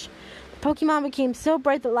change. The Pokemon became so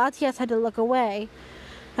bright that Latias had to look away.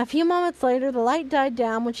 A few moments later, the light died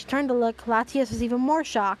down. When she turned to look, Latias was even more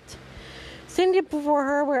shocked. Standing before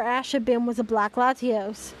her where Ash had been was a black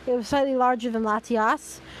Latios. It was slightly larger than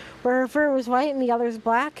Latias, where her fur was white and the other's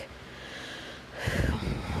black.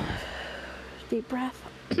 Deep breath.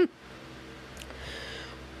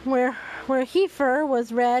 Where he fur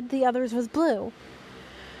was red, the other's was blue.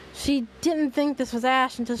 She didn't think this was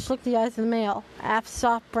Ash until she looked at the eyes of the male. Ash's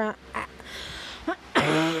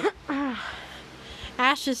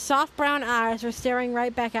soft brown eyes were staring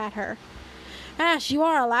right back at her. Ash, you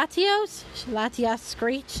are a Latios? Latias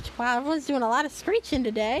screeched. Wow, everyone's doing a lot of screeching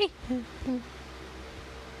today. A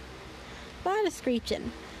lot of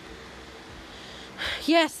screeching.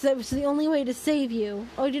 Yes, that was the only way to save you.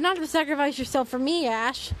 Oh, you do not have to sacrifice yourself for me,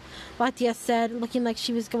 Ash, Latias said, looking like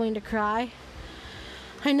she was going to cry.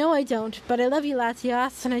 I know I don't, but I love you,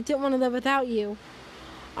 Latias, and I didn't want to live without you.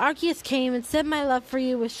 Arceus came and said my love for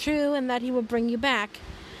you was true and that he would bring you back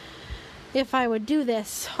if I would do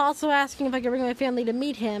this, also asking if I could bring my family to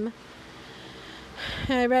meet him.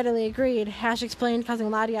 I readily agreed, Ash explained, causing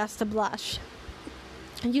Latias to blush.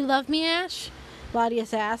 You love me, Ash?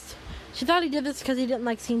 Latias asked. She thought he did this because he didn't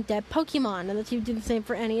like seeing dead Pokemon, and that he would do the same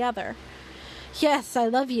for any other. Yes, I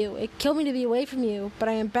love you. It killed me to be away from you, but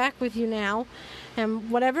I am back with you now, and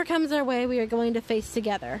whatever comes our way, we are going to face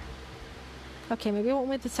together. Okay, maybe I won't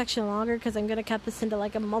make this section longer, because I'm going to cut this into,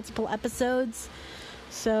 multiple episodes.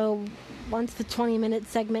 So, once the 20-minute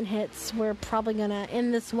segment hits, we're probably going to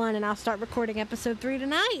end this one, and I'll start recording episode 3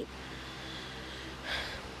 tonight.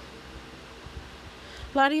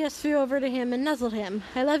 Latias flew over to him and nuzzled him.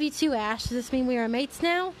 I love you too, Ash. Does this mean we are mates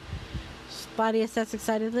now? Latias asked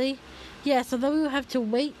excitedly. Yes, although we will have to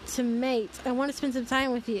wait to mate, I want to spend some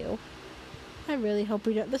time with you. I really hope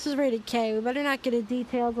we don't. This is rated K. We better not get into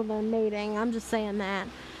details of their mating. I'm just saying that.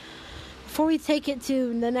 Before we take it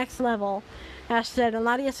to the next level, Ash said, and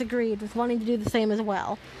Latias agreed, with wanting to do the same as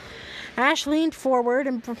well. Ash leaned forward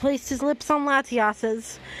and placed his lips on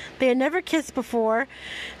Latias's. They had never kissed before,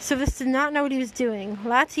 so this did not know what he was doing.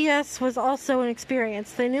 Latias was also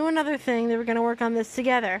inexperienced. They knew another thing. They were going to work on this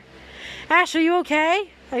together. Ash, are you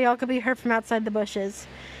okay? A yell could be heard from outside the bushes.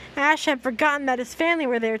 Ash had forgotten that his family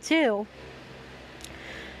were there, too.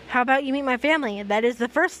 How about you meet my family? That is the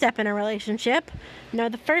first step in a relationship. No,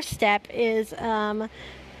 the first step is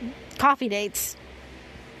coffee dates.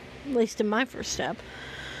 At least in my first step.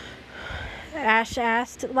 Ash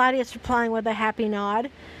asked, Latias replying with a happy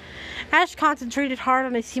nod. Ash concentrated hard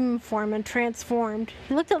on his human form and transformed.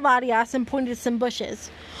 He looked at Latias and pointed to some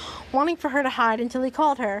bushes, wanting for her to hide until he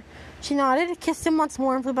called her. She nodded, kissed him once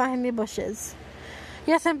more, and flew behind the bushes.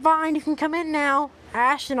 Yes, I'm fine. You can come in now.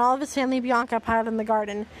 Ash and all of his family Bianca piled in the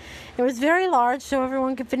garden. It was very large, so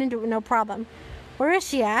everyone could fit into it with no problem. Where is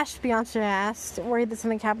she, Ash? Bianca asked, worried that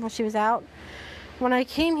something happened while she was out. When I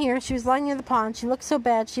came here, she was lying near the pond. She looked so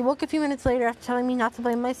bad. She woke a few minutes later after telling me not to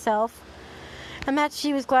blame myself, and that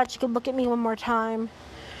she was glad she could look at me one more time.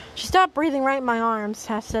 She stopped breathing right in my arms,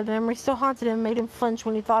 Ash said. The memory still haunted him and made him flinch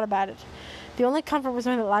when he thought about it. The only comfort was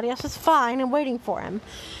knowing that Latias was fine and waiting for him.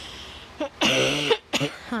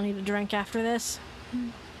 I'll need a drink after this.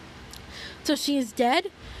 So she is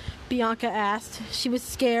dead? Bianca asked. She was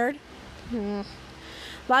scared.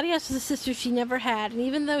 Latias was a sister she never had, and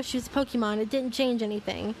even though she was a Pokemon, it didn't change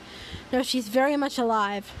anything. No, she's very much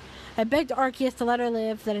alive. I begged Arceus to let her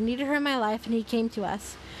live, that I needed her in my life, and he came to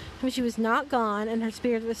us. When she was not gone, and her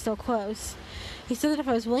spirit was still close. He said that if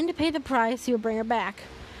I was willing to pay the price, he would bring her back.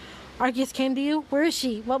 Arceus came to you? Where is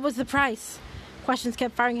she? What was the price? Questions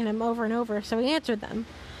kept firing at him over and over, so he answered them.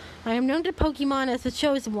 I am known to Pokemon as the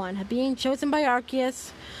Chosen One, a being chosen by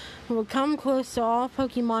Arceus, who will come close to all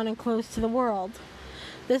Pokemon and close to the world.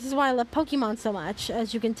 This is why I love Pokemon so much.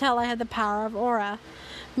 As you can tell, I have the power of Aura,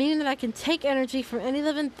 meaning that I can take energy from any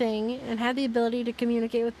living thing and have the ability to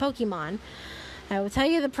communicate with Pokemon. I will tell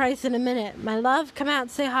you the price in a minute. My love, come out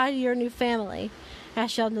and say hi to your new family.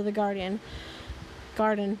 Ash yelled to the garden.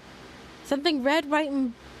 Something red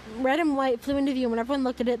and white flew into view. When everyone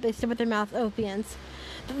looked at it, they stood with their mouths open.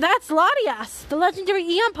 That's Latias, the legendary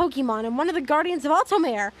Eon Pokemon and one of the guardians of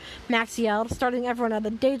Altomare, Max yelled, starting everyone out of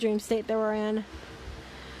the daydream state they were in.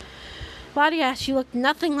 Latias, you look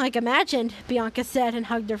nothing like imagined, Bianca said and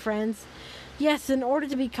hugged her friends. Yes, in order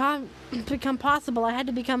to become possible, I had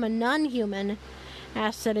to become a non-human,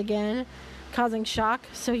 Ash said again, causing shock.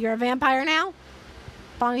 So you're a vampire now?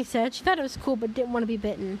 Bonnie said. She thought it was cool but didn't want to be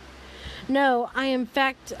bitten. No, I am in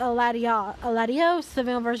fact a Latios, the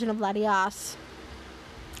male version of Latias.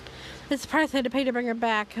 This price I had to pay to bring her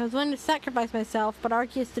back. I was willing to sacrifice myself, but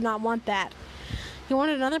Arceus did not want that. He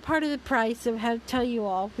wanted another part of the price, so I had to tell you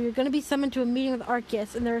all. We were going to be summoned to a meeting with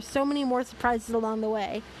Arceus, and there are so many more surprises along the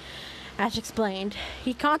way. Ash explained.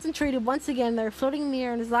 He concentrated once again. They were floating in the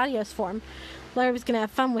air in his Latios form. Larry was going to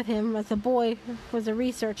have fun with him, as the boy was a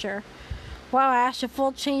researcher. Wow, Ash, a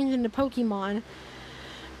full change into Pokemon,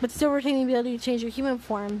 but still retaining the ability to change your human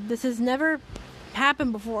form. This has never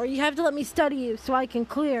happened before. You have to let me study you, so I can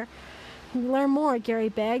learn more, Gary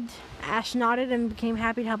begged. Ash nodded and became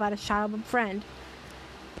happy to help out his childhood friend.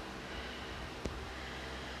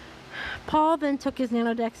 Paul then took his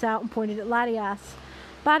Nanodex out and pointed at Latias.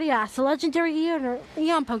 Latias, a legendary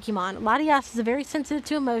Eon Pokemon. Latias is very sensitive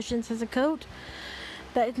to emotions, has a coat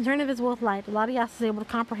that can turn invisible with light. Latias is able to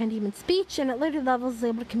comprehend human speech, and at later levels is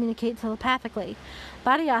able to communicate telepathically.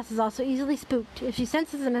 Latias is also easily spooked. If she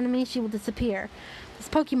senses an enemy, she will disappear. This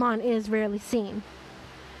Pokemon is rarely seen.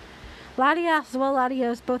 Latias as well as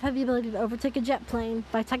Latios both have the ability to overtake a jet plane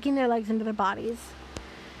by tucking their legs into their bodies.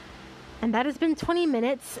 And that has been 20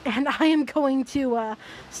 minutes, and I am going to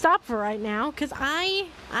stop for right now, because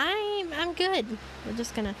I'm good. We're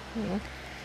just gonna...